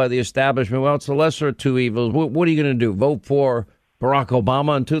told by the establishment, well, it's the lesser of two evils. What are you going to do? Vote for Barack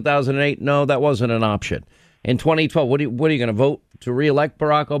Obama in 2008? No, that wasn't an option. In 2012, what are you going to vote to reelect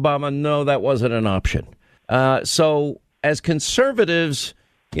Barack Obama? No, that wasn't an option. So as conservatives,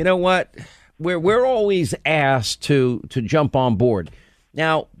 you know what? We're always asked to jump on board.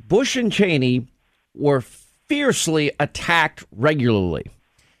 Now, Bush and Cheney were fiercely attacked regularly.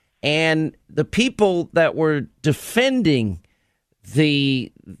 And the people that were defending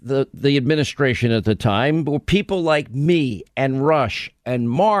the administration at the time were people like me and Rush and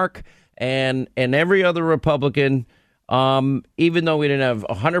Mark and every other Republican. Even though we didn't have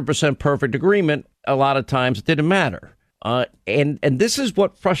 100% perfect agreement, a lot of times it didn't matter. And this is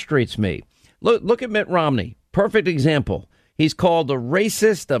what frustrates me. Look at Mitt Romney. Perfect example. He's called a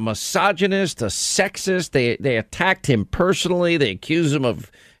racist, a misogynist, a sexist. They attacked him personally. They accused him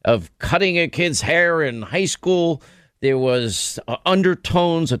of cutting a kid's hair in high school. There was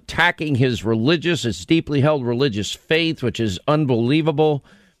undertones attacking his deeply held religious faith, which is unbelievable.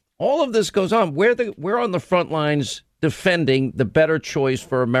 All of this goes on. We're on the front lines defending the better choice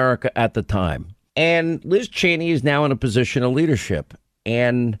for America at the time. And Liz Cheney is now in a position of leadership.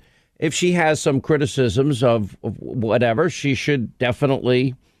 And if she has some criticisms of whatever, she should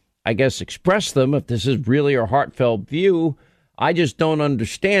definitely, I guess, express them if this is really her heartfelt view. I just don't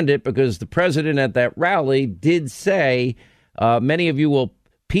understand it because the president at that rally did say, many of you will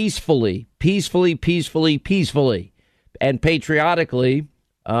peacefully, and patriotically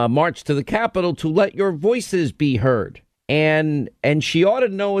march to the Capitol to let your voices be heard. And she ought to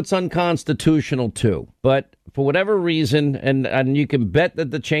know it's unconstitutional, too. But for whatever reason, and you can bet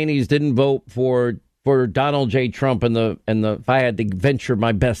that the Cheneys didn't vote for Donald J. Trump if I had to venture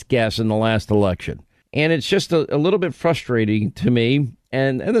my best guess in the last election. And it's just a little bit frustrating to me.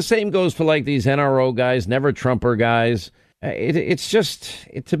 And the same goes for like these NRO guys, never Trumper guys. It's just,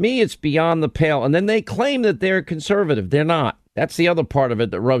 to me, it's beyond the pale. And then they claim that they're conservative. They're not. That's the other part of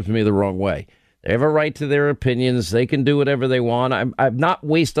it that rubs me the wrong way. They have a right to their opinions. They can do whatever they want. I've not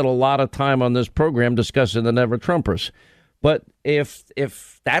wasted a lot of time on this program discussing the never Trumpers. But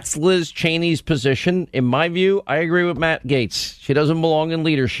if that's Liz Cheney's position, in my view, I agree with Matt Gaetz. She doesn't belong in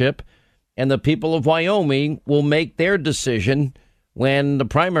leadership. And the people of Wyoming will make their decision when the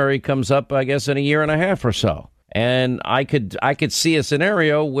primary comes up, I guess, in a year and a half or so. And I could see a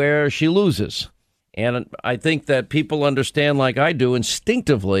scenario where she loses. And I think that people understand, like I do,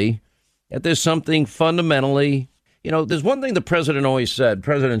 instinctively, that there's something fundamentally, there's one thing the president always said,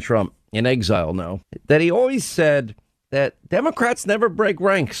 President Trump, in exile now, that he always said that Democrats never break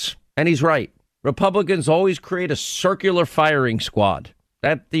ranks. And he's right. Republicans always create a circular firing squad.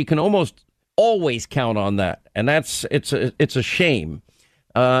 That you can almost always count on that. And it's a shame.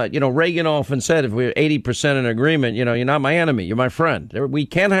 Reagan often said, if we're 80% in agreement, you're not my enemy, you're my friend. We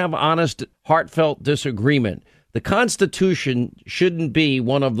can't have honest, heartfelt disagreement. The Constitution shouldn't be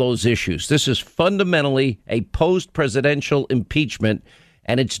one of those issues. This is fundamentally a post-presidential impeachment,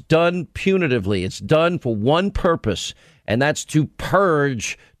 and it's done punitively. It's done for one purpose, and that's to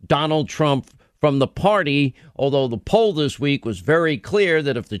purge Donald Trump from the party, although the poll this week was very clear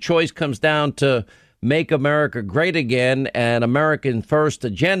that if the choice comes down to Make America Great Again and American First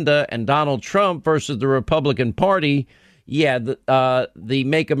agenda and Donald Trump versus the Republican Party, the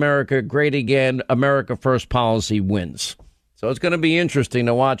Make America Great Again, America First policy wins. So it's going to be interesting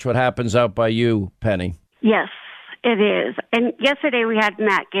to watch what happens out by you, Penny. Yes, it is. And yesterday we had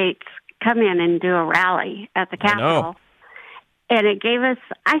Matt Gaetz come in and do a rally at the Capitol. And it gave us,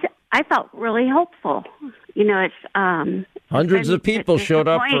 I felt really hopeful. It's hundreds of people showed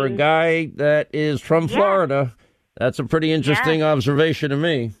up for a guy that is from Florida. That's a pretty interesting observation to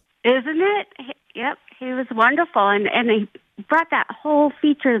me. Isn't it? Yep. He was wonderful. And he brought that whole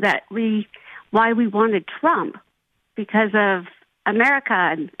feature why we wanted Trump, because of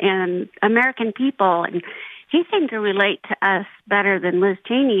America and American people. And he seemed to relate to us better than Liz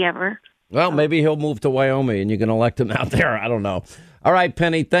Cheney ever. Well, maybe he'll move to Wyoming and you can elect him out there. I don't know. All right,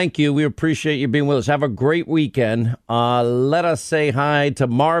 Penny, thank you. We appreciate you being with us. Have a great weekend. Let us say hi to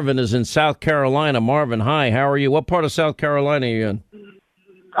Marvin is in South Carolina. Marvin, hi. How are you? What part of South Carolina are you in?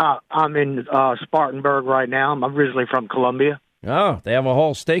 I'm in Spartanburg right now. I'm originally from Columbia. Oh, they have a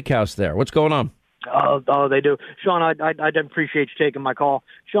whole steakhouse there. What's going on? Oh, they do. Sean, I appreciate you taking my call.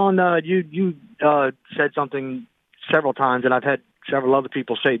 Sean, you said something several times, and I've had several other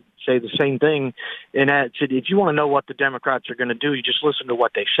people say the same thing, and that if you want to know what the Democrats are going to do, you just listen to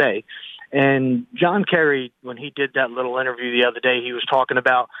what they say. And John Kerry, when he did that little interview the other day, he was talking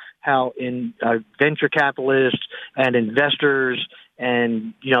about how in venture capitalists and investors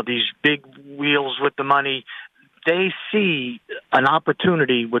and these big wheels with the money, they see an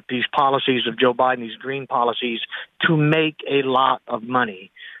opportunity with these policies of Joe Biden, these green policies, to make a lot of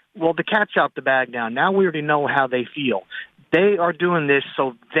money. Well, the cat's out the bag now. Now we already know how they feel. They are doing this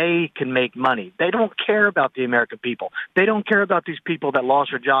so they can make money. They don't care about the American people. They don't care about these people that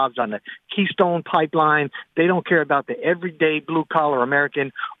lost their jobs on the Keystone Pipeline. They don't care about the everyday blue-collar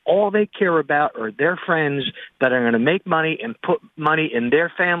American. All they care about are their friends that are going to make money and put money in their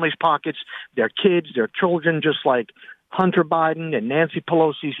families' pockets, their kids, their children, just like Hunter Biden and Nancy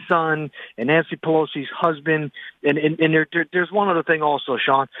Pelosi's son and Nancy Pelosi's husband. And there's one other thing also,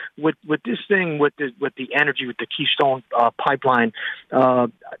 Sean, with this thing with the energy, with the Keystone pipeline.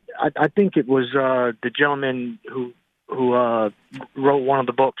 I think it was the gentleman who wrote one of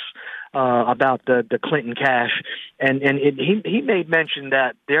the books about the Clinton cash, and he made mention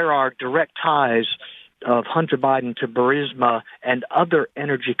that there are direct ties of Hunter Biden to Burisma and other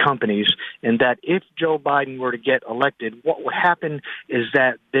energy companies, and that if Joe Biden were to get elected, what would happen is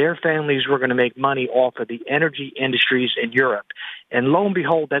that their families were going to make money off of the energy industries in Europe. And lo and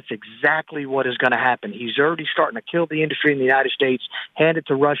behold, that's exactly what is going to happen. He's already starting to kill the industry in the United States, hand it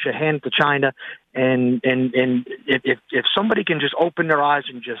to Russia, hand it to China. And if somebody can just open their eyes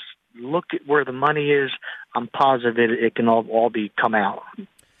and just look at where the money is, I'm positive it can all come out.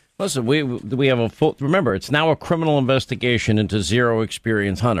 Listen, we have a full, remember, it's now a criminal investigation into Zero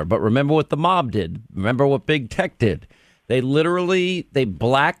Experience Hunter. But remember what the mob did. Remember what Big Tech did. They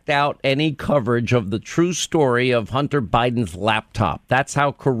blacked out any coverage of the true story of Hunter Biden's laptop. That's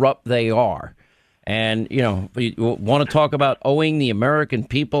how corrupt they are. And, you want to talk about owing the American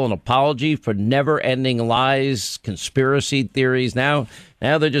people an apology for never-ending lies, conspiracy theories. Now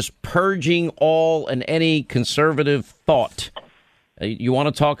they're just purging all and any conservative thought. You want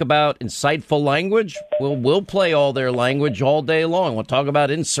to talk about insightful language? We'll play all their language all day long. We'll talk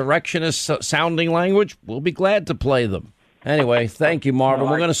about insurrectionist-sounding language. We'll be glad to play them. Anyway, thank you, Marvin.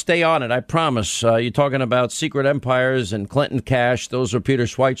 We're going to stay on it, I promise. You're talking about secret empires and Clinton cash. Those are Peter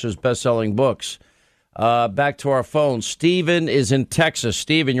Schweizer's best-selling books. Back to our phone. Stephen is in Texas.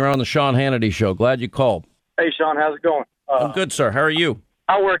 Stephen, you're on the Sean Hannity Show. Glad you called. Hey, Sean, how's it going? I'm good, sir. How are you?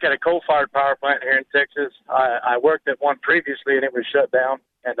 I work at a coal-fired power plant here in Texas. I worked at one previously, and it was shut down,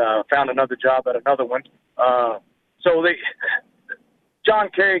 and found another job at another one. John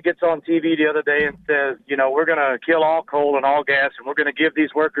Kerry gets on TV the other day and says, we're going to kill all coal and all gas, and we're going to give these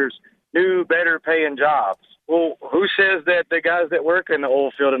workers new, better-paying jobs. Well, who says that the guys that work in the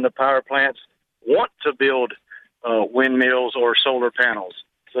oil field and the power plants want to build windmills or solar panels?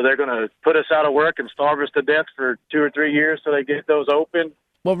 So they're going to put us out of work and starve us to death for 2 or 3 years till they get those open.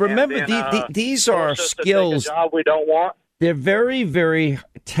 Well, remember, these are skills job we don't want. They're very, very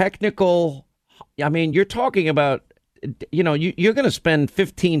technical. I mean, you're talking about, you're going to spend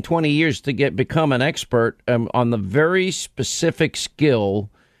 15, 20 years to become an expert on the very specific skill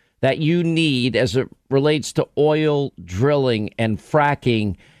that you need as it relates to oil drilling and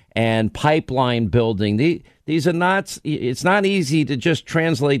fracking and pipeline building. These are not, it's not easy to just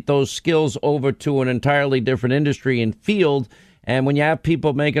translate those skills over to an entirely different industry and field. And when you have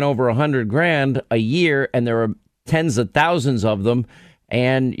people making over $100,000 a year and there are tens of thousands of them,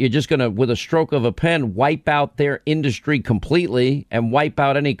 and you're just going to, with a stroke of a pen, wipe out their industry completely and wipe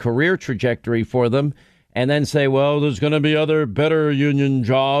out any career trajectory for them, and then say, well, there's going to be other better union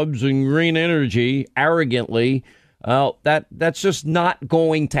jobs and green energy, arrogantly, well, that's just not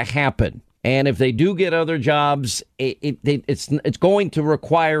going to happen. And if they do get other jobs, it's going to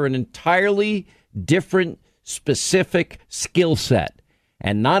require an entirely different, specific skill set.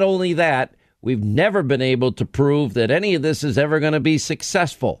 And not only that, we've never been able to prove that any of this is ever going to be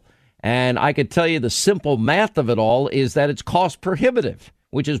successful. And I could tell you the simple math of it all is that it's cost prohibitive,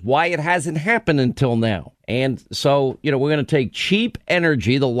 which is why it hasn't happened until now. And so, we're going to take cheap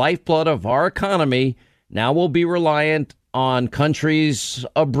energy, the lifeblood of our economy. Now we'll be reliant on countries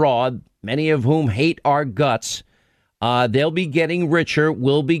abroad, many of whom hate our guts. They'll be getting richer.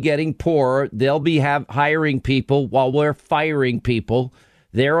 We'll be getting poorer. They'll be hiring people while we're firing people.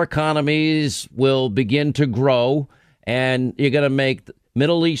 Their economies will begin to grow, and you're going to make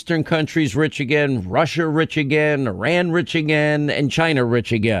Middle Eastern countries rich again, Russia rich again, Iran rich again, and China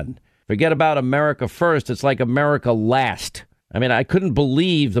rich again. Forget about America first. It's like America last. I mean, I couldn't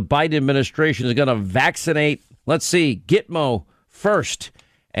believe the Biden administration is going to vaccinate, Gitmo first.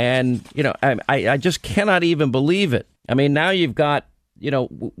 And, I just cannot even believe it. I mean, now you've got,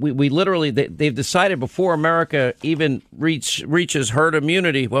 we literally, they've decided before America even reaches herd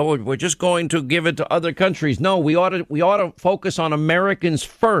immunity, well, we're just going to give it to other countries. No, we ought to focus on Americans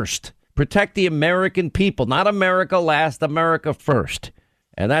first. Protect the American people, not America last, America first.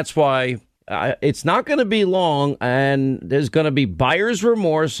 And that's why it's not going to be long, and there's going to be buyer's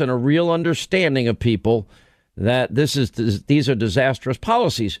remorse and a real understanding of people that these are disastrous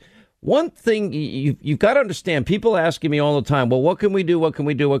policies. One thing you've got to understand, people asking me all the time, well, what can we do? What can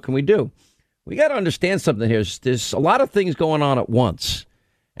we do? What can we do? We got to understand something here. There's a lot of things going on at once,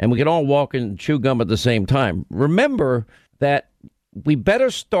 and we can all walk and chew gum at the same time. Remember that we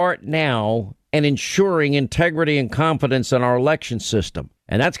better start now and ensuring integrity and confidence in our election system.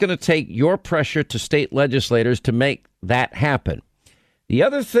 And that's going to take your pressure to state legislators to make that happen. The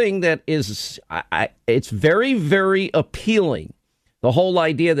other thing that is, it's very, very appealing, the whole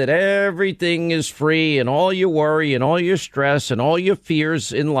idea that everything is free and all your worry and all your stress and all your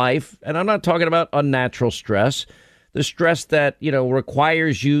fears in life, and I'm not talking about unnatural stress, the stress that,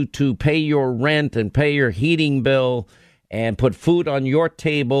 requires you to pay your rent and pay your heating bill and put food on your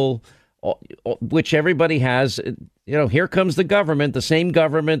table, which everybody has. Here comes the government, the same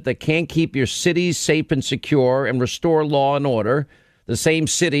government that can't keep your cities safe and secure and restore law and order. The same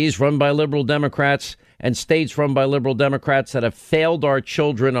cities run by liberal Democrats and states run by liberal Democrats that have failed our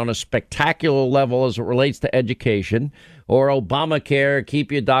children on a spectacular level as it relates to education, or Obamacare,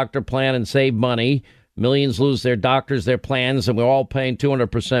 keep your doctor plan and save money. Millions lose their doctors, their plans, and we're all paying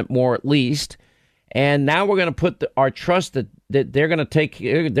 200% more at least. And now we're going to put our trust that they're going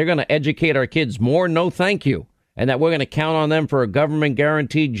to educate our kids more. No, thank you. And that we're going to count on them for a government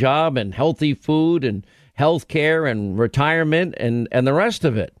guaranteed job and healthy food and health care and retirement and the rest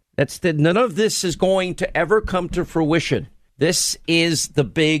of it. None of this is going to ever come to fruition. This is the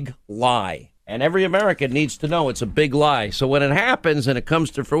big lie. And every American needs to know it's a big lie. So when it happens and it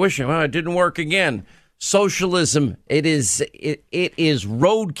comes to fruition, well, it didn't work again. Socialism, it is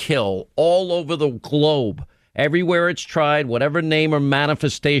roadkill all over the globe. Everywhere it's tried, whatever name or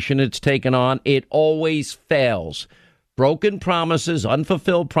manifestation it's taken on, it always fails. Broken promises,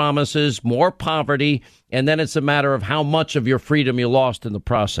 unfulfilled promises, more poverty, and then it's a matter of how much of your freedom you lost in the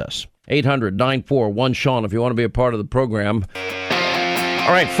process. 800-941-SEAN if you want to be a part of the program.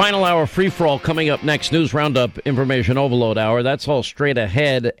 All right, final hour free-for-all coming up next. News Roundup, Information Overload Hour. That's all straight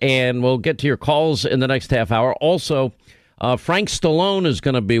ahead, and we'll get to your calls in the next half hour. Also, Frank Stallone is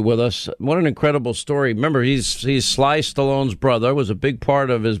going to be with us. What an incredible story. Remember, he's Sly Stallone's brother, was a big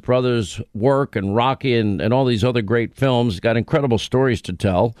part of his brother's work and Rocky and all these other great films. He's got incredible stories to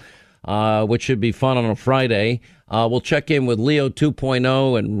tell, which should be fun on a Friday. We'll check in with Leo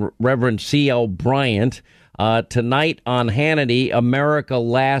 2.0 and Reverend C.L. Bryant. Tonight on Hannity, America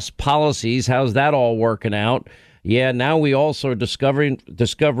Last Policies. How's that all working out? Yeah, now we also are discovering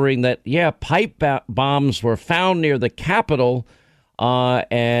that, pipe bombs were found near the Capitol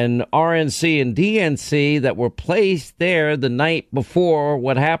and RNC and DNC that were placed there the night before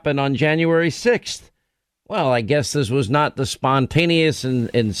what happened on January 6th. Well, I guess this was not the spontaneous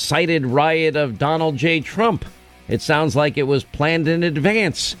and incited riot of Donald J. Trump. It sounds like it was planned in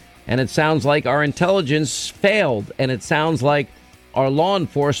advance. And it sounds like our intelligence failed. And it sounds like our law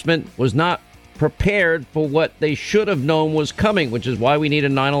enforcement was not prepared for what they should have known was coming, which is why we need a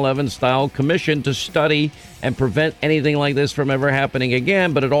 9/11 style commission to study and prevent anything like this from ever happening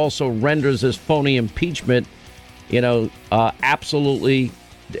again. But it also renders this phony impeachment, absolutely,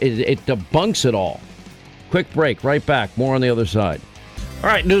 it debunks it all. Quick break, right back. More on the other side. All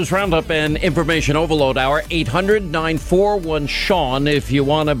right, News Roundup and Information Overload Hour, 800-941-SEAN if you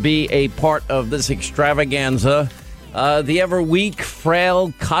want to be a part of this extravaganza. The ever-weak,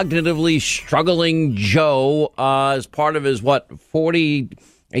 frail, cognitively struggling Joe, as part of his, 40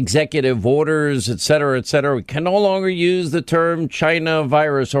 executive orders, et cetera, can no longer use the term China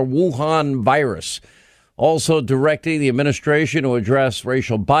virus or Wuhan virus. Also directing the administration to address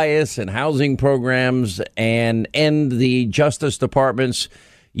racial bias in housing programs and end the Justice Department's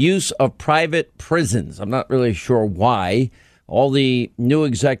use of private prisons. I'm not really sure why. All the new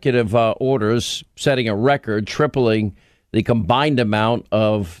executive orders setting a record, tripling the combined amount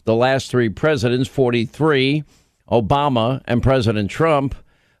of the last three presidents, 43, Obama and President Trump.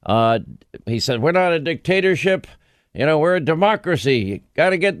 He said, we're not a dictatorship. We're a democracy.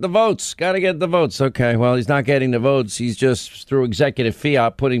 Got to get the votes. Okay, well, he's not getting the votes. He's just, through executive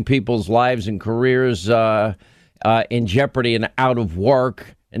fiat, putting people's lives and careers in jeopardy and out of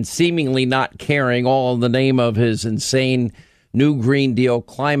work and seemingly not caring, all in the name of his insane New Green Deal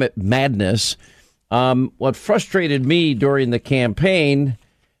climate madness. What frustrated me during the campaign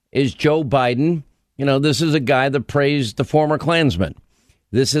is Joe Biden. This is a guy that praised the former Klansman.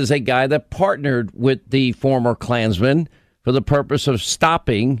 This is a guy that partnered with the former Klansmen for the purpose of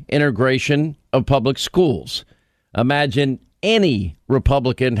stopping integration of public schools. Imagine any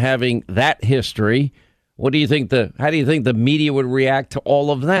Republican having that history. How do you think the media would react to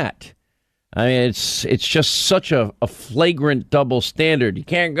all of that? I mean, it's just such a flagrant double standard. You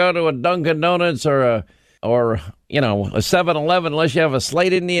can't go to a Dunkin' Donuts or a 7-Eleven unless you have a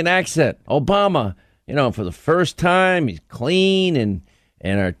slight Indian accent. Obama, for the first time, he's clean and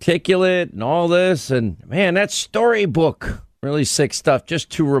articulate and all this. And man, that's storybook. Really sick stuff.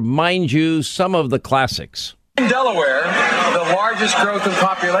 Just to remind you some of the classics. In Delaware, the largest growth in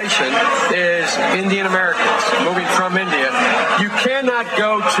population is Indian Americans moving from India. You cannot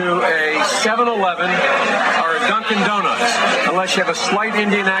go to a 7-Eleven or a Dunkin' Donuts unless you have a slight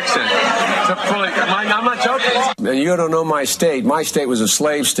Indian accent. I'm not joking. You don't know my state. My state was a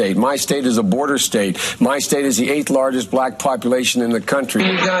slave state. My state is a border state. My state is the 8th largest black population in the country.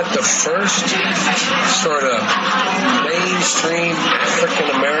 We got the first sort of mainstream African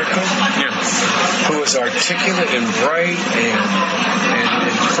American who was articulate and bright and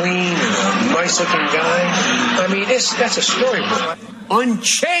clean and a nice looking guy. I mean, that's a storybook.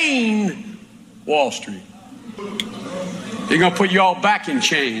 Unchain Wall Street. They're going to put you all back in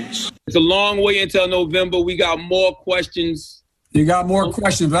chains. It's a long way until November. We got more questions. You got more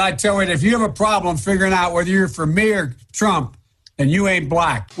questions, but I tell you, if you have a problem figuring out whether you're for me or Trump, and you ain't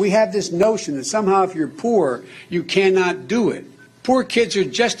black. We have this notion that somehow if you're poor, you cannot do it. Poor kids are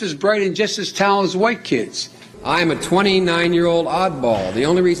just as bright and just as talented as white kids. I'm a 29-year-old oddball. The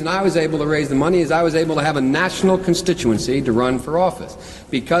only reason I was able to raise the money is I was able to have a national constituency to run for office.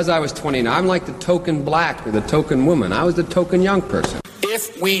 Because I was 29, I'm like the token black or the token woman. I was the token young person.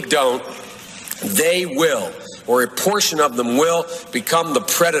 If we don't, they will, or a portion of them will, become the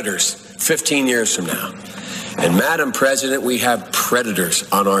predators 15 years from now. And, Madam President, we have predators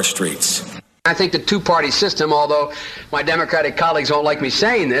on our streets. I think the two-party system, although my Democratic colleagues don't like me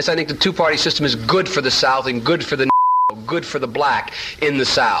saying this, I think the two-party system is good for the South and good for the good for the black in the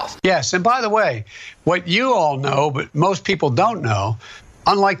South. Yes, and by the way, what you all know, but most people don't know,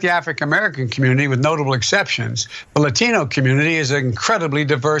 unlike the African-American community, with notable exceptions, the Latino community is an incredibly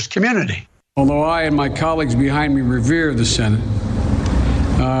diverse community. Although I and my colleagues behind me revere the Senate,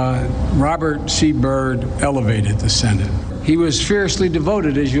 Robert C. Byrd elevated the Senate. He was fiercely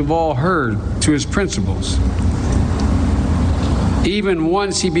devoted, as you've all heard, to his principles. Even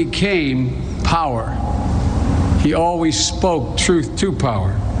once he became power, he always spoke truth to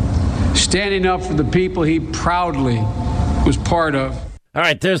power, standing up for the people he proudly was part of. All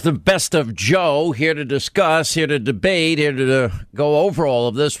right, there's the best of Joe, here to discuss, here to debate, here to go over all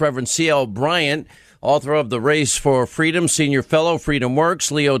of this. Reverend C.L. Bryant, author of The Race for Freedom, senior fellow, Freedom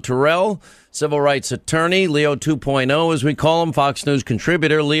Works. Leo Terrell, civil rights attorney, Leo 2.0, as we call him, Fox News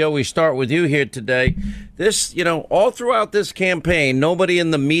contributor. Leo, we start with you here today. This, all throughout this campaign, nobody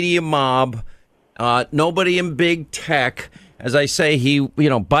in the media mob, nobody in big tech, as I say,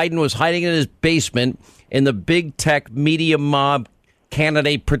 Biden was hiding in his basement in the big tech media mob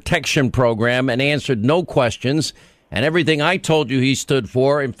candidate protection program and answered no questions. And everything I told you he stood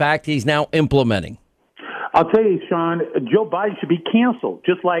for, in fact, he's now implementing. I'll tell you, Sean, Joe Biden should be canceled,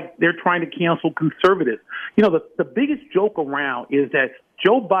 just like they're trying to cancel conservatives. The biggest joke around is that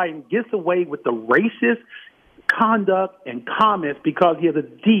Joe Biden gets away with the racist conduct and comments because he has a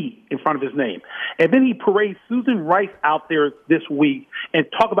D in front of his name. And then he parades Susan Rice out there this week and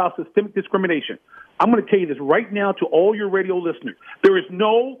talk about systemic discrimination. I'm going to tell you this right now to all your radio listeners. There is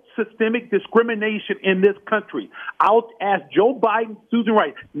no systemic discrimination in this country. I'll ask Joe Biden, Susan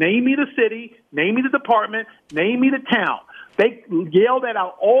Rice, name me the city, name me the department, name me the town. They yelled that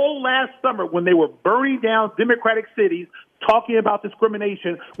out all last summer when they were burning down Democratic cities, talking about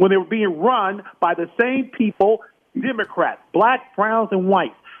discrimination when they were being run by the same people, Democrats, black, browns, and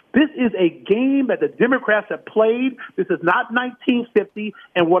whites. This is a game that the Democrats have played. This is not 1950.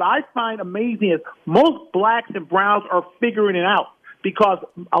 And what I find amazing is most blacks and browns are figuring it out because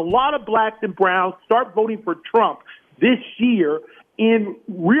a lot of blacks and browns start voting for Trump this year in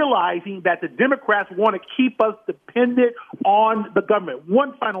realizing that the Democrats want to keep us dependent on the government.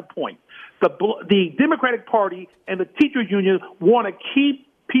 One final point. The Democratic Party and the teachers union want to keep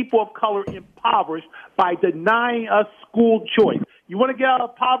people of color impoverished by denying us school choice. You want to get out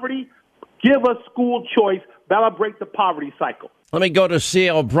of poverty? Give us school choice. That'll break the poverty cycle. Let me go to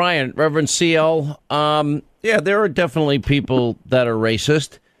C.L. Bryant. Reverend C.L., there are definitely people that are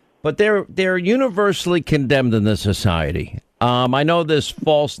racist, but they're universally condemned in this society. I know this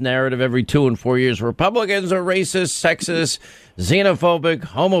false narrative every 2 and 4 years. Republicans are racist, sexist, xenophobic,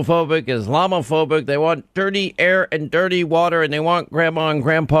 homophobic, Islamophobic. They want dirty air and dirty water, and they want grandma and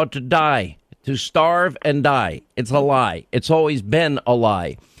grandpa to die, to starve and die. It's a lie. It's always been a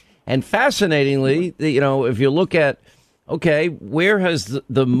lie. And fascinatingly, if you look at, where has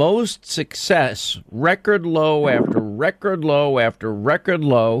the most success, record low after record low after record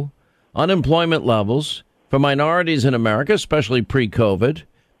low, unemployment levels for minorities in America, especially pre-COVID,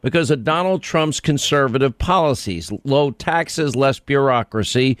 because of Donald Trump's conservative policies, low taxes, less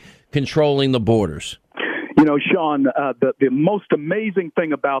bureaucracy, controlling the borders. Sean, the most amazing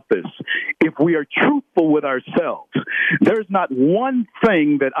thing about this, if we are truthful with ourselves, there's not one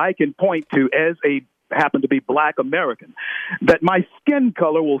thing that I can point to as happen to be black American, that my skin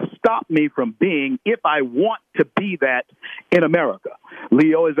color will stop me from being if I want to be that in America.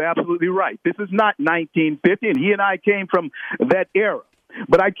 Leo is absolutely right. This is not 1950, and he and I came from that era.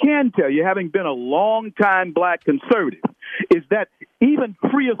 But I can tell you, having been a long-time black conservative, is that even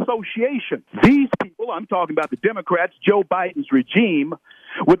free association, these people, I'm talking about the Democrats, Joe Biden's regime,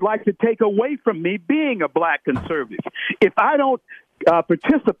 would like to take away from me being a black conservative. If I don't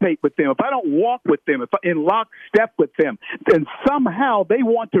participate with them, if I don't walk with them, if I in lockstep with them, then somehow they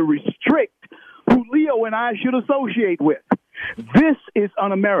want to restrict who Leo and I should associate with. This is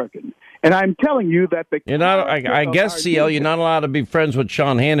un-American. And I'm telling you that I guess, CL, you're not allowed to be friends with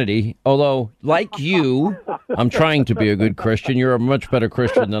Sean Hannity. Although, like you, I'm trying to be a good Christian. You're a much better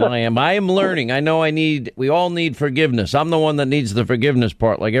Christian than I am. I am learning. I know we all need forgiveness. I'm the one that needs the forgiveness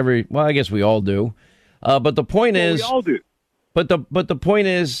part. I guess we all do. But the point is, we all do. But the point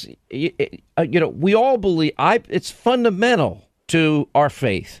is, we all believe it's fundamental to our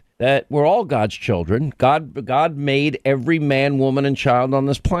faith that we're all God's children. God made every man, woman, and child on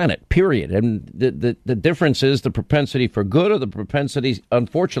this planet, period. And the difference is the propensity for good or the propensity,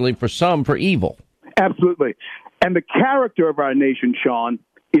 unfortunately, for some, for evil. Absolutely. And the character of our nation, Sean,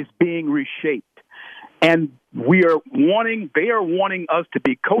 is being reshaped. And they are wanting us to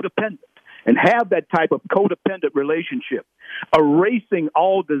be codependent and have that type of codependent relationship, erasing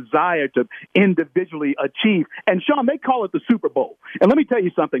all desire to individually achieve. And, Sean, they call it the Super Bowl. And let me tell you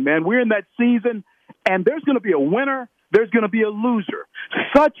something, man. We're in that season, and there's going to be a winner. There's going to be a loser.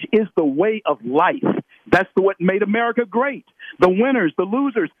 Such is the way of life. That's what made America great. The winners, the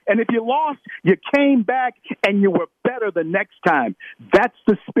losers. And if you lost, you came back and you were better the next time. That's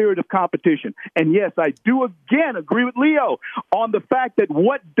the spirit of competition. And yes, I do again agree with Leo on the fact that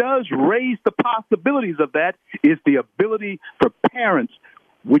what does raise the possibilities of that is the ability for parents,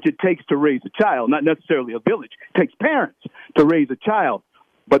 which it takes to raise a child, not necessarily a village. It takes parents to raise a child,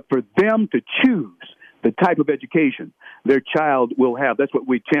 but for them to choose the type of education their child will have. That's what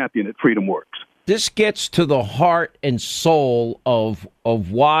we champion at Freedom Works. This gets to the heart and soul of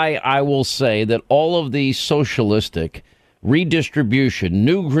why I will say that all of the socialistic redistribution,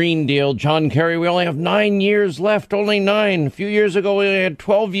 New Green Deal, John Kerry, we only have 9 years left, only 9. A few years ago, we had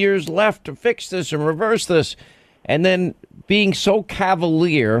 12 years left to fix this and reverse this. And then being so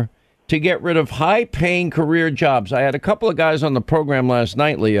cavalier to get rid of high-paying career jobs. I had a couple of guys on the program last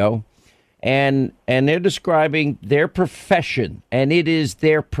night, Leo, and they're describing their profession, and it is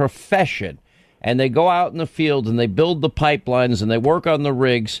their profession. And they go out in the field and they build the pipelines and they work on the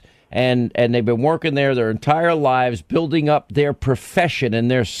rigs, and they've been working there their entire lives, building up their profession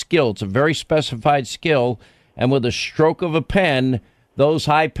and their skill. It's a very specified skill. And with a stroke of a pen, those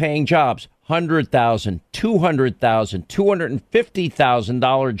high-paying jobs, $100,000, $200,000,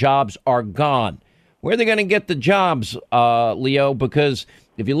 $250,000 jobs are gone. Where are they going to get the jobs, Leo? Because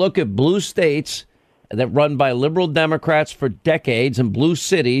if you look at blue states that run by liberal Democrats for decades and blue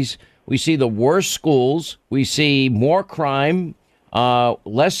cities, we see the worst schools. We see more crime,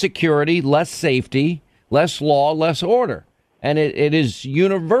 less security, less safety, less law, less order. And it is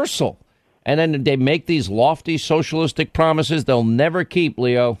universal. And then they make these lofty socialistic promises they'll never keep,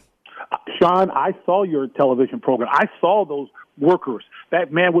 Leo. Sean, I saw your television program. I saw those workers.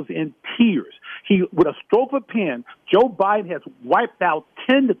 That man was in tears. He, with a stroke of a pen, Joe Biden has wiped out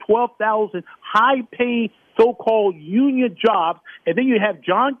 10 to 12,000 high-paying so-called union jobs. And then you have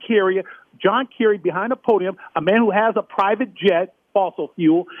John Kerry behind the podium, a man who has a private jet, fossil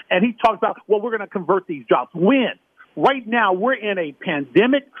fuel, and he talks about, well, we're going to convert these jobs. When? Right now, we're in a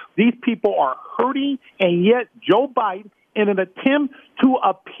pandemic. These people are hurting, and yet Joe Biden, in an attempt to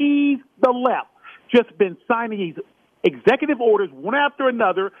appease the left, just been signing these executive orders one after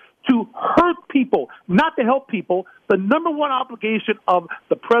another to hurt people, not to help people. The number one obligation of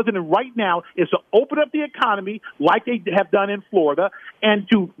the president right now is to open up the economy like they have done in Florida and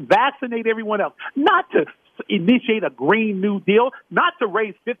to vaccinate everyone else, not to initiate a Green New Deal, not to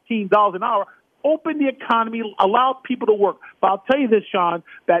raise $15 an hour. Open the economy, allow people to work. But I'll tell you this, Sean,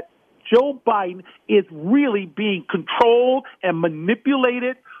 that Joe Biden is really being controlled and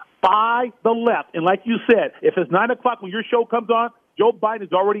manipulated by the left. And like you said, if it's 9 o'clock when your show comes on, Joe Biden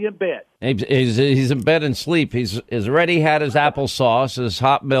is already in bed. He's in bed and sleep. He's already had his applesauce, his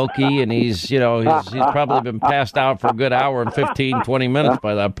hot milky, and he's probably been passed out for a good hour and 15, 20 minutes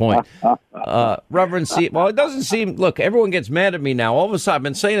by that point. Reverend CL, well, it doesn't seem, look, everyone gets mad at me now. All of a sudden, I've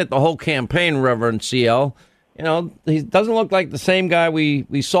been saying it the whole campaign, Reverend CL. You know, he doesn't look like the same guy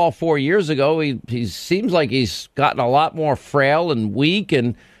we saw 4 years ago. He seems like he's gotten a lot more frail and weak,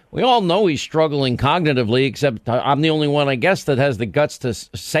 and we all know he's struggling cognitively, except I'm the only one, I guess, that has the guts to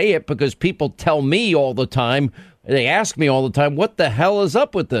say it, because people tell me all the time, they ask me all the time, what the hell is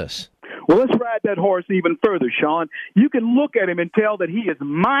up with this? Well, let's ride that horse even further, Sean. You can look at him and tell that he is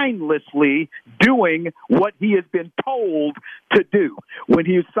mindlessly doing what he has been told to do when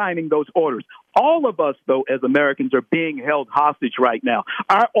he is signing those orders. All of us, though, as Americans, are being held hostage right now.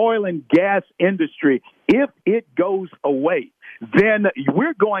 Our oil and gas industry, if it goes away, then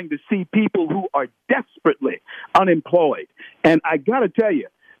we're going to see people who are desperately unemployed. And I got to tell you,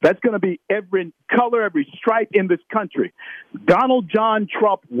 that's going to be every color, every stripe in this country. Donald John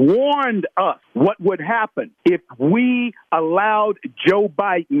Trump warned us what would happen if we allowed Joe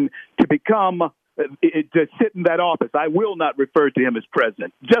Biden to to sit in that office. I will not refer to him as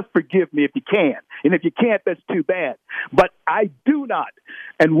president. Just forgive me if you can. And if you can't, that's too bad. But I do not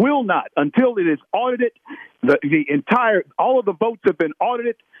and will not, until it is audited, all of the votes have been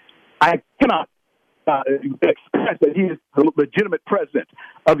audited. I cannot express that he is the legitimate president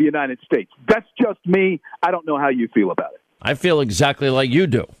of the United States. That's just me. I don't know how you feel about it. I feel exactly like you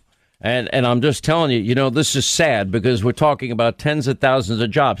do. And I'm just telling you, this is sad because we're talking about tens of thousands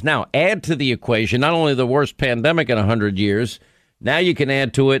of jobs. Now, add to the equation not only the worst pandemic in 100 years, now you can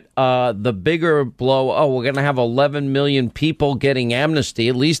add to it the bigger blow. Oh, we're going to have 11 million people getting amnesty,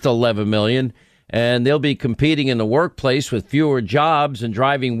 at least 11 million, and they'll be competing in the workplace with fewer jobs and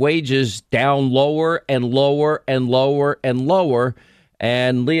driving wages down lower and lower and lower and lower.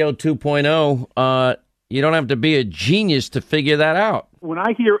 And Leo 2.0, you don't have to be a genius to figure that out. When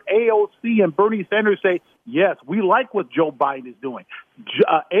I hear AOC and Bernie Sanders say, yes, we like what Joe Biden is doing.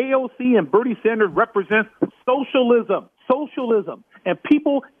 AOC and Bernie Sanders represent socialism. And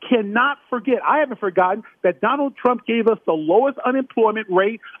people cannot forget, I haven't forgotten, that Donald Trump gave us the lowest unemployment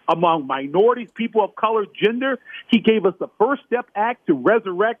rate among minorities, people of color, gender. He gave us the First Step Act to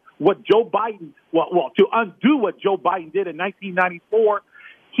resurrect what Joe Biden, to undo what Joe Biden did in 1994.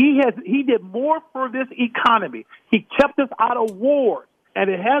 He did more for this economy. He kept us out of wars. And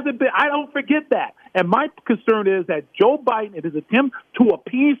it hasn't been, I don't forget that. And my concern is that Joe Biden, in his attempt to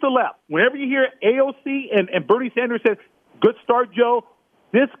appease the left, whenever you hear AOC and Bernie Sanders say, good start, Joe,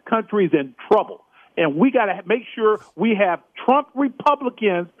 this country is in trouble. And we got to make sure we have Trump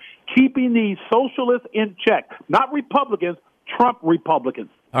Republicans keeping these socialists in check. Not Republicans, Trump Republicans.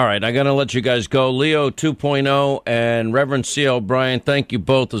 All right, I'm going to let you guys go. Leo 2.0 and Reverend C. O'Brien, thank you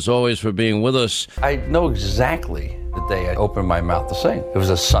both, as always, for being with us. I know exactly the day I opened my mouth to sing. It was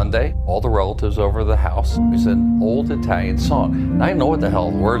a Sunday, all the relatives over the house. It was an old Italian song. And I didn't know what the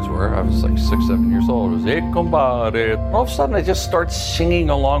hell the words were. I was like 6, 7 years old. It was, E Compare. All of a sudden, I just started singing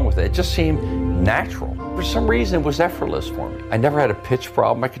along with it. It just seemed natural. For some reason, it was effortless for me. I never had a pitch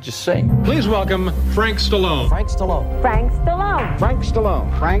problem. I could just sing. Please welcome Frank Stallone. Frank Stallone. Frank Stallone. Frank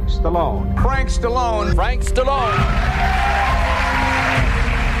Stallone. Frank Stallone. Frank Stallone. Frank Stallone.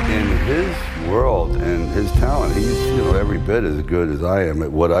 In his world and his talent, he's every bit as good as I am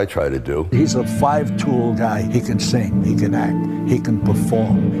at what I try to do. He's a five-tool guy. He can sing, he can act, he can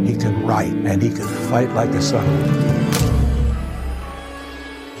perform, he can write, and he can fight like a son.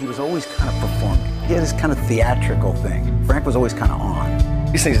 He was always kind of performing. He had this kind of theatrical thing. Frank was always kind of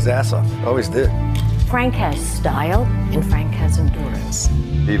on. He sings his ass off. Always did. Frank has style, and Frank has endurance.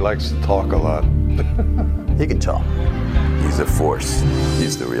 He likes to talk a lot. He can talk. He's a force.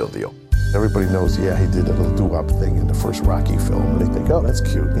 He's the real deal. Everybody knows, he did a little doo-wop thing in the first Rocky film. And they think, oh, that's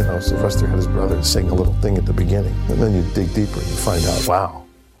cute. Sylvester had his brother sing a little thing at the beginning. And then you dig deeper and you find out, wow,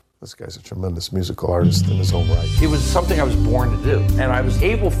 this guy's a tremendous musical artist in his own right. It was something I was born to do. And I was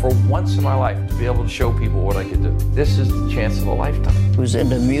able for once in my life to be able to show people what I could do. This is the chance of a lifetime. He was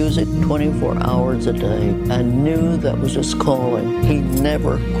into music 24 hours a day. I knew that was his calling. He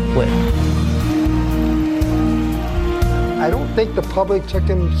never quit. I don't think the public took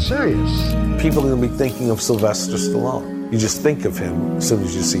him serious. People are going to be thinking of Sylvester Stallone. You just think of him as soon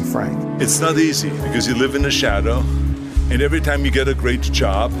as you see Frank. It's not easy because you live in the shadow, and every time you get a great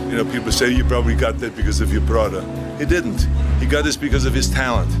job, people say you probably got that because of your brother. He didn't. He got this because of his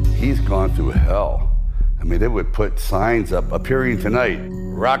talent. He's gone through hell. I mean, they would put signs up, appearing tonight,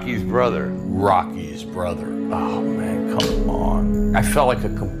 Rocky's brother. Rocky's brother. Oh, man, come on. I felt like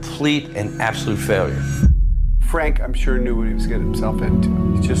a complete and absolute failure. Frank, I'm sure, knew what he was getting himself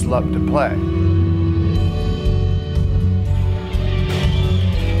into. He just loved to play.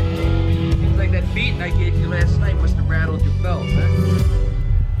 Seems like that beating I gave you last night must have rattled your belt, huh?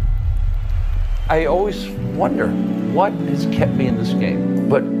 I always wonder what has kept me in this game.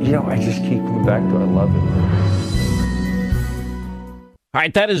 But, I just keep coming back to it. I love it. All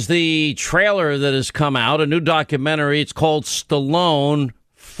right, that is the trailer that has come out, a new documentary. It's called Stallone,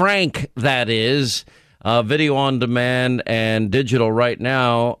 Frank, that is. Video on demand and digital right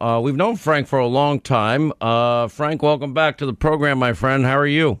now. We've known Frank for a long time. Frank, welcome back to the program, my friend. How are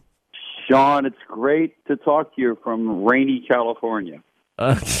you? Sean, it's great to talk to you from rainy California.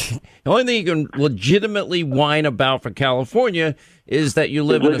 The only thing you can legitimately whine about for California is that you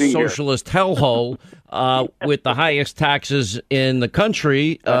live in a socialist hellhole with the highest taxes in the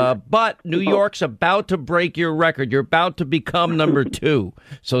country. But New York's about to break your record. You're about to become number 2.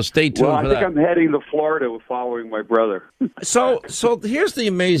 So stay tuned for that. I think I'm heading to Florida following my brother. So here's the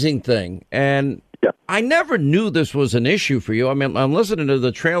amazing thing. And I never knew this was an issue for you. I mean, I'm listening to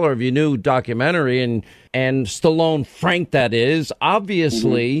the trailer of your new documentary and Stallone, Frank, that is.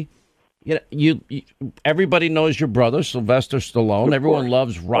 Obviously, you everybody knows your brother, Sylvester Stallone. Everyone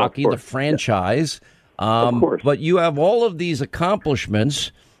loves Rocky, the franchise. But you have all of these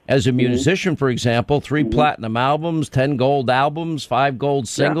accomplishments as a musician, for example, 3 platinum albums, 10 gold albums, 5 gold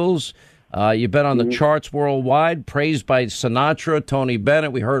singles. You've been on the charts worldwide, praised by Sinatra, Tony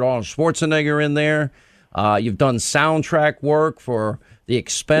Bennett. We heard Arnold Schwarzenegger in there. You've done soundtrack work for The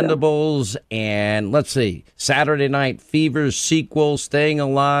Expendables and, let's see, Saturday Night Fever's sequel, Staying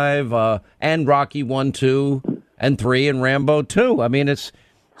Alive, and Rocky 1, 2, and 3, and Rambo 2. I mean,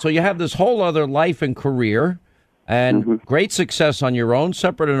 so you have this whole other life and career and great success on your own,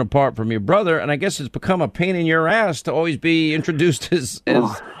 separate and apart from your brother. And I guess it's become a pain in your ass to always be introduced as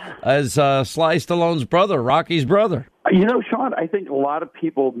Sly Stallone's brother, Rocky's brother. You know, Sean, I think a lot of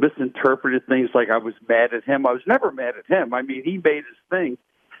people misinterpreted things like I was mad at him. I was never mad at him. I mean, he made his thing.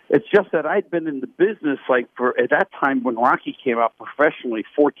 It's just that I'd been in the business, like, at that time when Rocky came out professionally,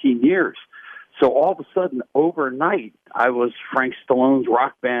 14 years. So all of a sudden, overnight, I was Frank Stallone's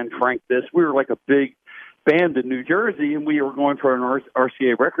rock band, Frank this. We were like a big band in New Jersey, and we were going for an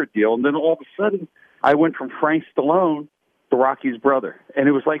RCA record deal. And then all of a sudden, I went from Frank Stallone to Rocky's brother. And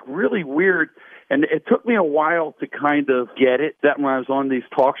it was like really weird. And it took me a while to kind of get it. That when I was on these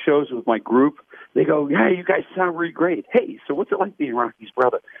talk shows with my group, they go, yeah, you guys sound really great. Hey, so what's it like being Rocky's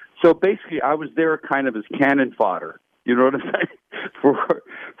brother? So basically, I was there kind of as cannon fodder. You know what I'm saying?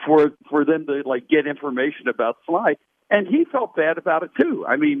 For them to, like, get information about Sly. And he felt bad about it, too.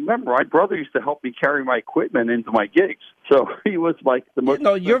 I mean, remember, my brother used to help me carry my equipment into my gigs. So he was, like, the most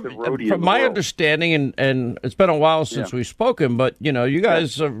expensive roadie from my understanding, and it's been a while since we've spoken, but, you know, you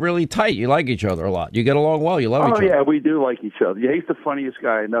guys are really tight. You like each other a lot. You get along well. You love each other. Oh, yeah, we do like each other. Yeah, he's the funniest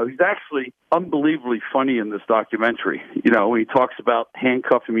guy I know. He's actually unbelievably funny in this documentary. You know, he talks about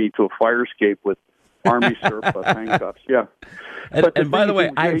handcuffing me to a fire escape with Army surplus handcuffs. Yeah. And by the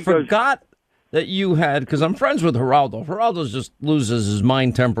way, I forgot that you had, because I'm friends with Geraldo. Geraldo just loses his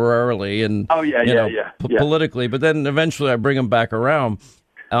mind temporarily and politically, but then eventually I bring him back around.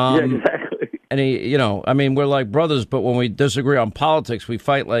 Yeah, exactly. And he, you know, I mean, we're like brothers, but when we disagree on politics, we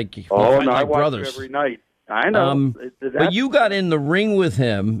fight like I watch brothers. you every night. I know. But you got in the ring with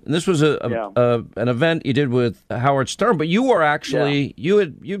him, and this was an event you did with Howard Stern. But you were actually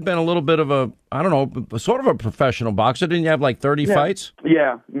you'd been a little bit of a, I don't know, sort of a professional boxer. Didn't you have like 30 fights?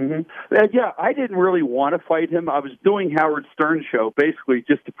 Yeah. Yeah, I didn't really want to fight him. I was doing Howard Stern's show basically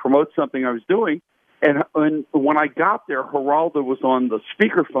just to promote something I was doing. And when I got there, Geraldo was on the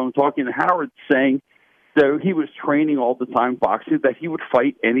speakerphone talking to Howard, saying that he was training all the time boxing, that he would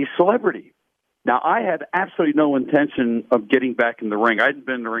fight any celebrity. Now, I had absolutely no intention of getting back in the ring. I hadn't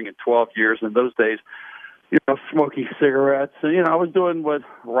been in the ring in 12 years. In those days, you know, smoking cigarettes. And, you know, I was doing what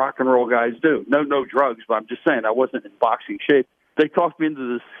rock and roll guys do. No drugs, but I'm just saying I wasn't in boxing shape. They talked me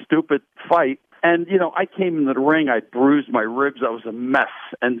into this stupid fight. And, you know, I came into the ring. I bruised my ribs. I was a mess.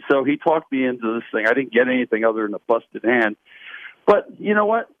 And so he talked me into this thing. I didn't get anything other than a busted hand. But you know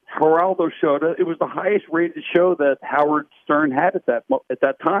what? Geraldo showed it. It was the highest-rated show that Howard Stern had at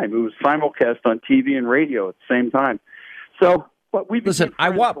that time. It was simulcast on TV and radio at the same time. So, but we listen. I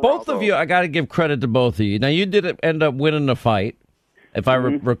want both of you. I got to give credit to both of you. Now, you did end up winning the fight, if I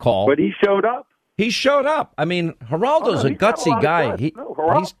recall. But he showed up. He showed up. I mean, Geraldo's a gutsy guy.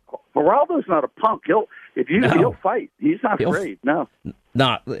 Geraldo's not a punk. He'll fight. He's not afraid. No.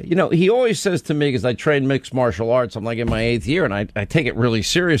 Not, you know, he always says to me, because I train mixed martial arts, I'm like in my 8th year, and I take it really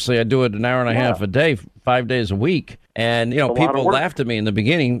seriously. I do it an hour and a half a day, 5 days a week. And, you know, people laughed at me in the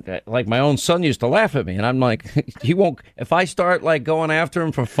beginning, like my own son used to laugh at me. And I'm like, he won't, if I start like going after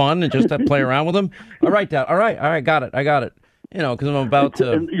him for fun and just to play around with him, all right, Dad, all right, got it. You know, because I'm about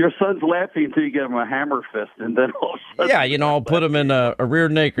to. And your son's laughing until you give him a hammer fist, and then all of a sudden. Yeah, you know, I'll put him in a rear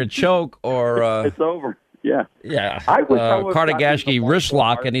naked choke or. It's over. Yeah. Kartagashki wrist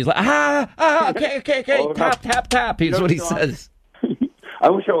lock, and he's like, okay, tap. He's what he says. I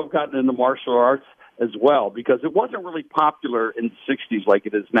wish I would have gotten into martial arts as well, because it wasn't really popular in the 60s like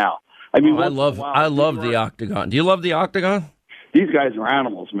it is now. I mean, I love the Octagon. Do you love the Octagon? These guys are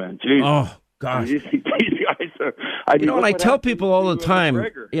animals, man. Jeez. Oh, gosh. These guys are. And I tell people all the time,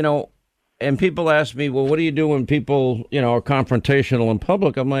 you know, and people ask me, well, what do you do when people, you know, are confrontational in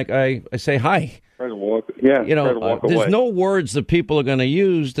public? I'm like, I say hi. Try to walk. Yeah. You know, there's no words that people are going to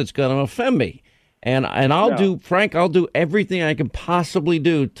use that's going to offend me. And I'll do everything I can possibly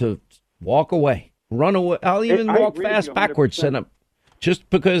do to walk away, run away. I'll even walk fast backwards, and just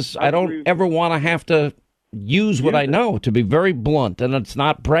because I don't ever want to have to use what I know, to be very blunt. And it's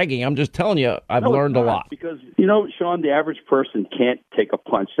not bragging. I'm just telling you, I've learned a lot. Because, you know, Sean, the average person can't take a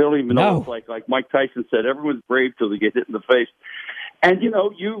punch. They don't even know. Like Mike Tyson said, everyone's brave till they get hit in the face. And, you know,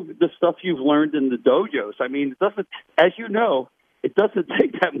 the stuff you've learned in the dojos, I mean, it doesn't, as you know, it doesn't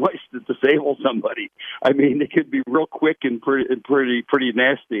take that much to disable somebody. I mean, it could be real quick and pretty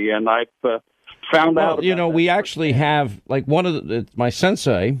nasty. And I've found out. Well, you know, we actually have like one of my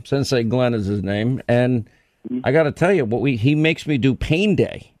Sensei Glenn is his name, and I got to tell you, he makes me do Pain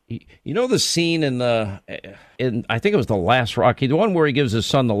Day. You know the scene in I think it was the last Rocky, the one where he gives his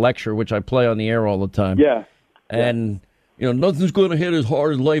son the lecture, which I play on the air all the time. Yeah. And you know, nothing's going to hit as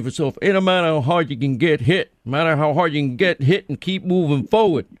hard as life itself. Ain't no matter how hard you can get hit, no matter how hard you can get hit, and keep moving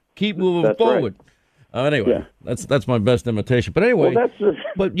forward. Keep moving forward. Right. Anyway, that's my best imitation. But anyway,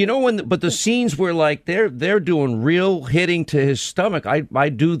 but you know but the scenes where like they're doing real hitting to his stomach. I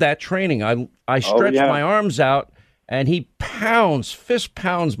do that training. I stretch my arms out. And he fist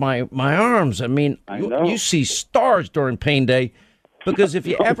pounds my arms. I mean, you see stars during Pain Day, because if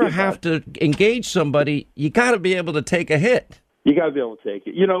you ever have to engage somebody, you got to be able to take a hit. You got to be able to take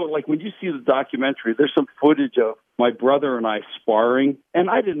it. You know, like when you see the documentary, there's some footage of my brother and I sparring, and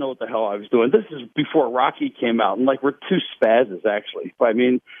I didn't know what the hell I was doing. This is before Rocky came out, and like we're two spazzes, actually. I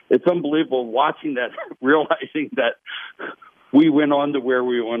mean, it's unbelievable watching that, realizing that we went on to where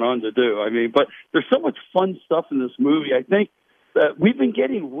we went on to do. I mean, but there's so much fun stuff in this movie. I think that we've been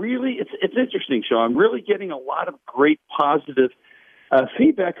getting it's interesting, Sean, really getting a lot of great positive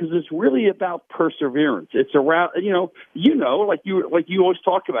feedback, because it's really about perseverance. It's around, like you always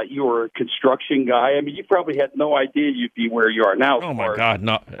talk about, you were a construction guy. I mean, you probably had no idea you'd be where you are now. Oh my God,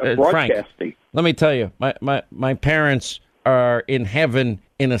 no. Broadcasting. Frank, let me tell you, my parents are in heaven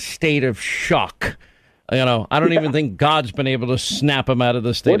in a state of shock. You know, I don't even think God's been able to snap him out of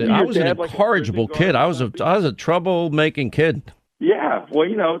the state. I was an incorrigible kid. I was a troublemaking kid. Yeah, well,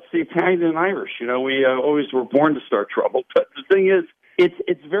 you know, it's the Italian and Irish. You know, we always were born to start trouble. But the thing is,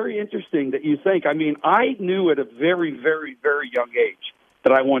 it's very interesting that you think. I mean, I knew at a very, very, very young age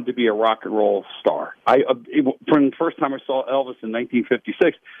that I wanted to be a rock and roll star. From the first time I saw Elvis in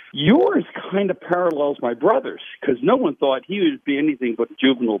 1956, yours kind of parallels my brother's, because no one thought he would be anything but a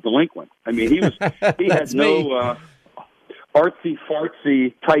juvenile delinquent. I mean, he had no artsy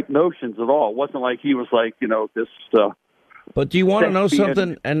fartsy type notions at all. It wasn't like he was like, you know, this. But do you want to know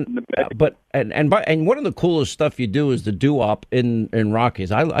something? And one of the coolest stuff you do is the doo-wop in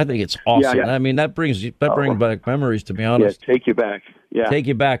Rockies. I think it's awesome. Yeah. I mean, that brings back memories, to be honest. Yeah, take you back. Yeah, take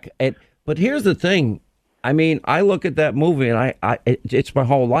you back. But here's the thing. I mean, I look at that movie, and it's my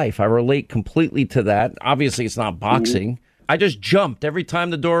whole life. I relate completely to that. Obviously, it's not boxing. Mm-hmm. I just jumped every time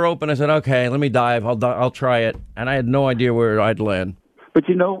the door opened. I said, "Okay, let me dive. I'll try it," and I had no idea where I'd land. But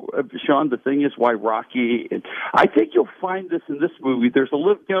you know, Sean, the thing is why Rocky, I think you'll find this in this movie. There's a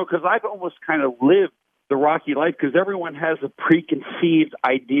little, you know, because I've almost kind of lived the Rocky life, because everyone has a preconceived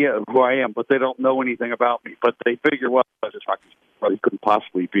idea of who I am, but they don't know anything about me. But they figure, well, this Rocky probably couldn't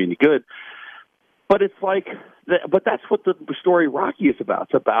possibly be any good. But it's like, but that's what the story Rocky is about.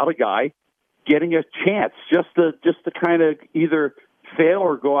 It's about a guy getting a chance just to kind of either fail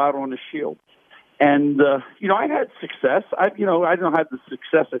or go out on a shield. And, you know, I had success. I don't have the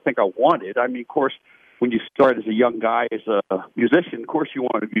success I think I wanted. I mean, of course, when you start as a young guy, as a musician, of course you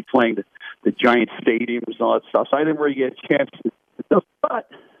want to be playing the giant stadiums and all that stuff. So I didn't really get a chance to do it. But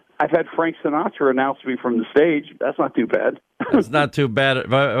I've had Frank Sinatra announce me from the stage. That's not too bad. That's not too bad.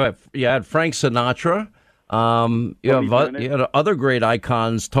 You had Frank Sinatra. You had other great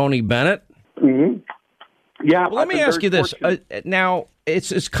icons, Tony Bennett. Mm-hmm. Yeah. Well, let me ask you this. Now,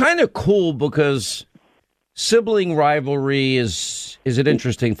 it's kind of cool because sibling rivalry is an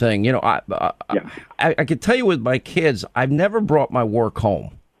interesting thing. You know, I could tell you with my kids, I've never brought my work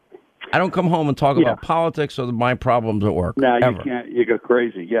home. I don't come home and talk about politics or my problems at work. No, you can't. You go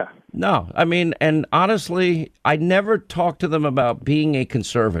crazy, yeah. No, I mean, and honestly, I never talk to them about being a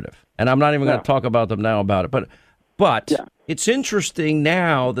conservative. And I'm not even going to talk about them now about it. But it's interesting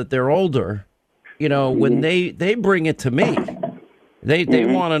now that they're older, you know, when they bring it to me. They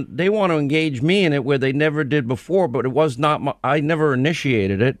want to engage me in it where they never did before, but it was not I never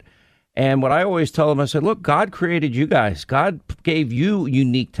initiated it. And what I always tell them, I said, look, God created you guys. God gave you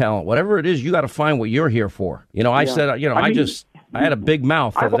unique talent. Whatever it is, you got to find what you're here for. You know, I said, you know, I had a big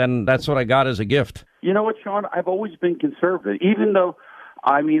mouth, and then that's what I got as a gift. You know what, Sean? I've always been conservative, even though,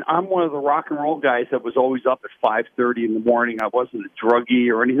 I mean, I'm one of the rock and roll guys that was always up at 5:30 in the morning. I wasn't a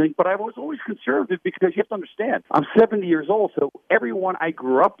druggie or anything, but I was always conservative because you have to understand, I'm 70 years old, so everyone I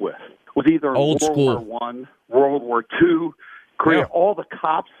grew up with was either Old World school. War I, World War II, Korea. All the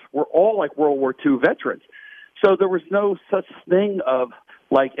cops were all like World War II veterans. So there was no such thing of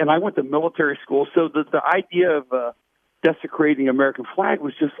like, and I went to military school, so the idea of desecrating American flag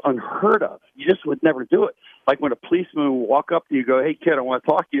was just unheard of. You just would never do it. Like when a policeman would walk up to you and go, hey, kid, I want to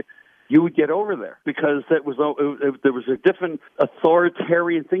talk to you. you would get over there because there was a different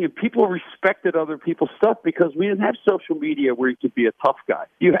authoritarian thing, and people respected other people's stuff because we didn't have social media where you could be a tough guy.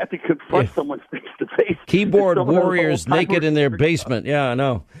 You had to confront someone face to face. Keyboard warriors naked in their basement. Yeah, I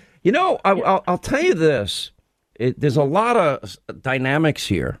know. You know, I'll tell you this. There's a lot of dynamics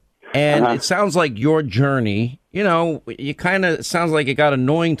here. And it sounds like your journey, you know, it sounds like it got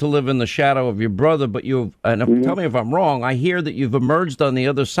annoying to live in the shadow of your brother, but tell me if I'm wrong, I hear that you've emerged on the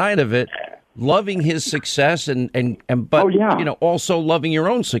other side of it, loving his success you know, also loving your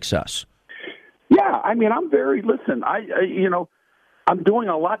own success. Yeah, I mean, I'm doing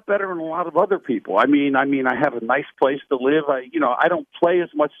a lot better than a lot of other people. I mean, I have a nice place to live. I don't play as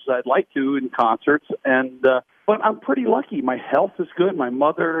much as I'd like to in concerts, but I'm pretty lucky. My health is good. My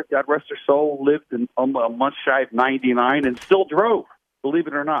mother, God rest her soul, lived a month shy of 99 and still drove, believe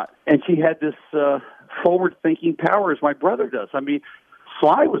it or not. And she had this forward-thinking power as my brother does. I mean,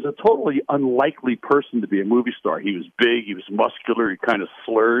 Sly was a totally unlikely person to be a movie star. He was big, he was muscular, he kind of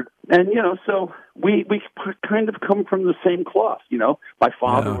slurred. And, you know, so we kind of come from the same cloth, you know. My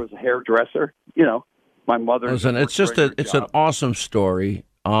father was a hairdresser, you know. My mother... Listen, it's an awesome story.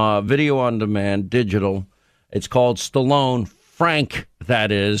 Video on demand, digital. It's called Stallone. Frank,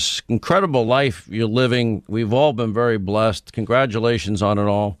 that is. Incredible life you're living. We've all been very blessed. Congratulations on it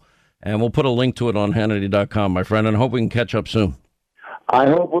all. And we'll put a link to it on Hannity.com, my friend, and I hope we can catch up soon. I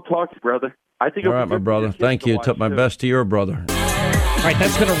hope we'll talk to you, brother. I think all right, my brother. Thank you. My best to your brother. All right,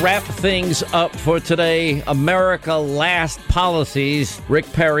 that's going to wrap things up for today. America Last Policies.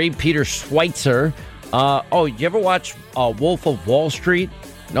 Rick Perry, Peter Schweitzer. You ever watch Wolf of Wall Street?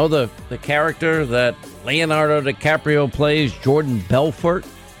 Know the character that Leonardo DiCaprio plays, Jordan Belfort?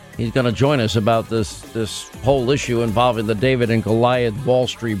 He's going to join us about this whole issue involving the David and Goliath Wall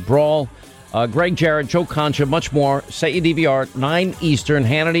Street brawl. Greg Jarrett, Joe Concha, much more. Set your DVR, 9 Eastern,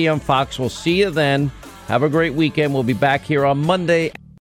 Hannity on Fox. We'll see you then. Have a great weekend. We'll be back here on Monday.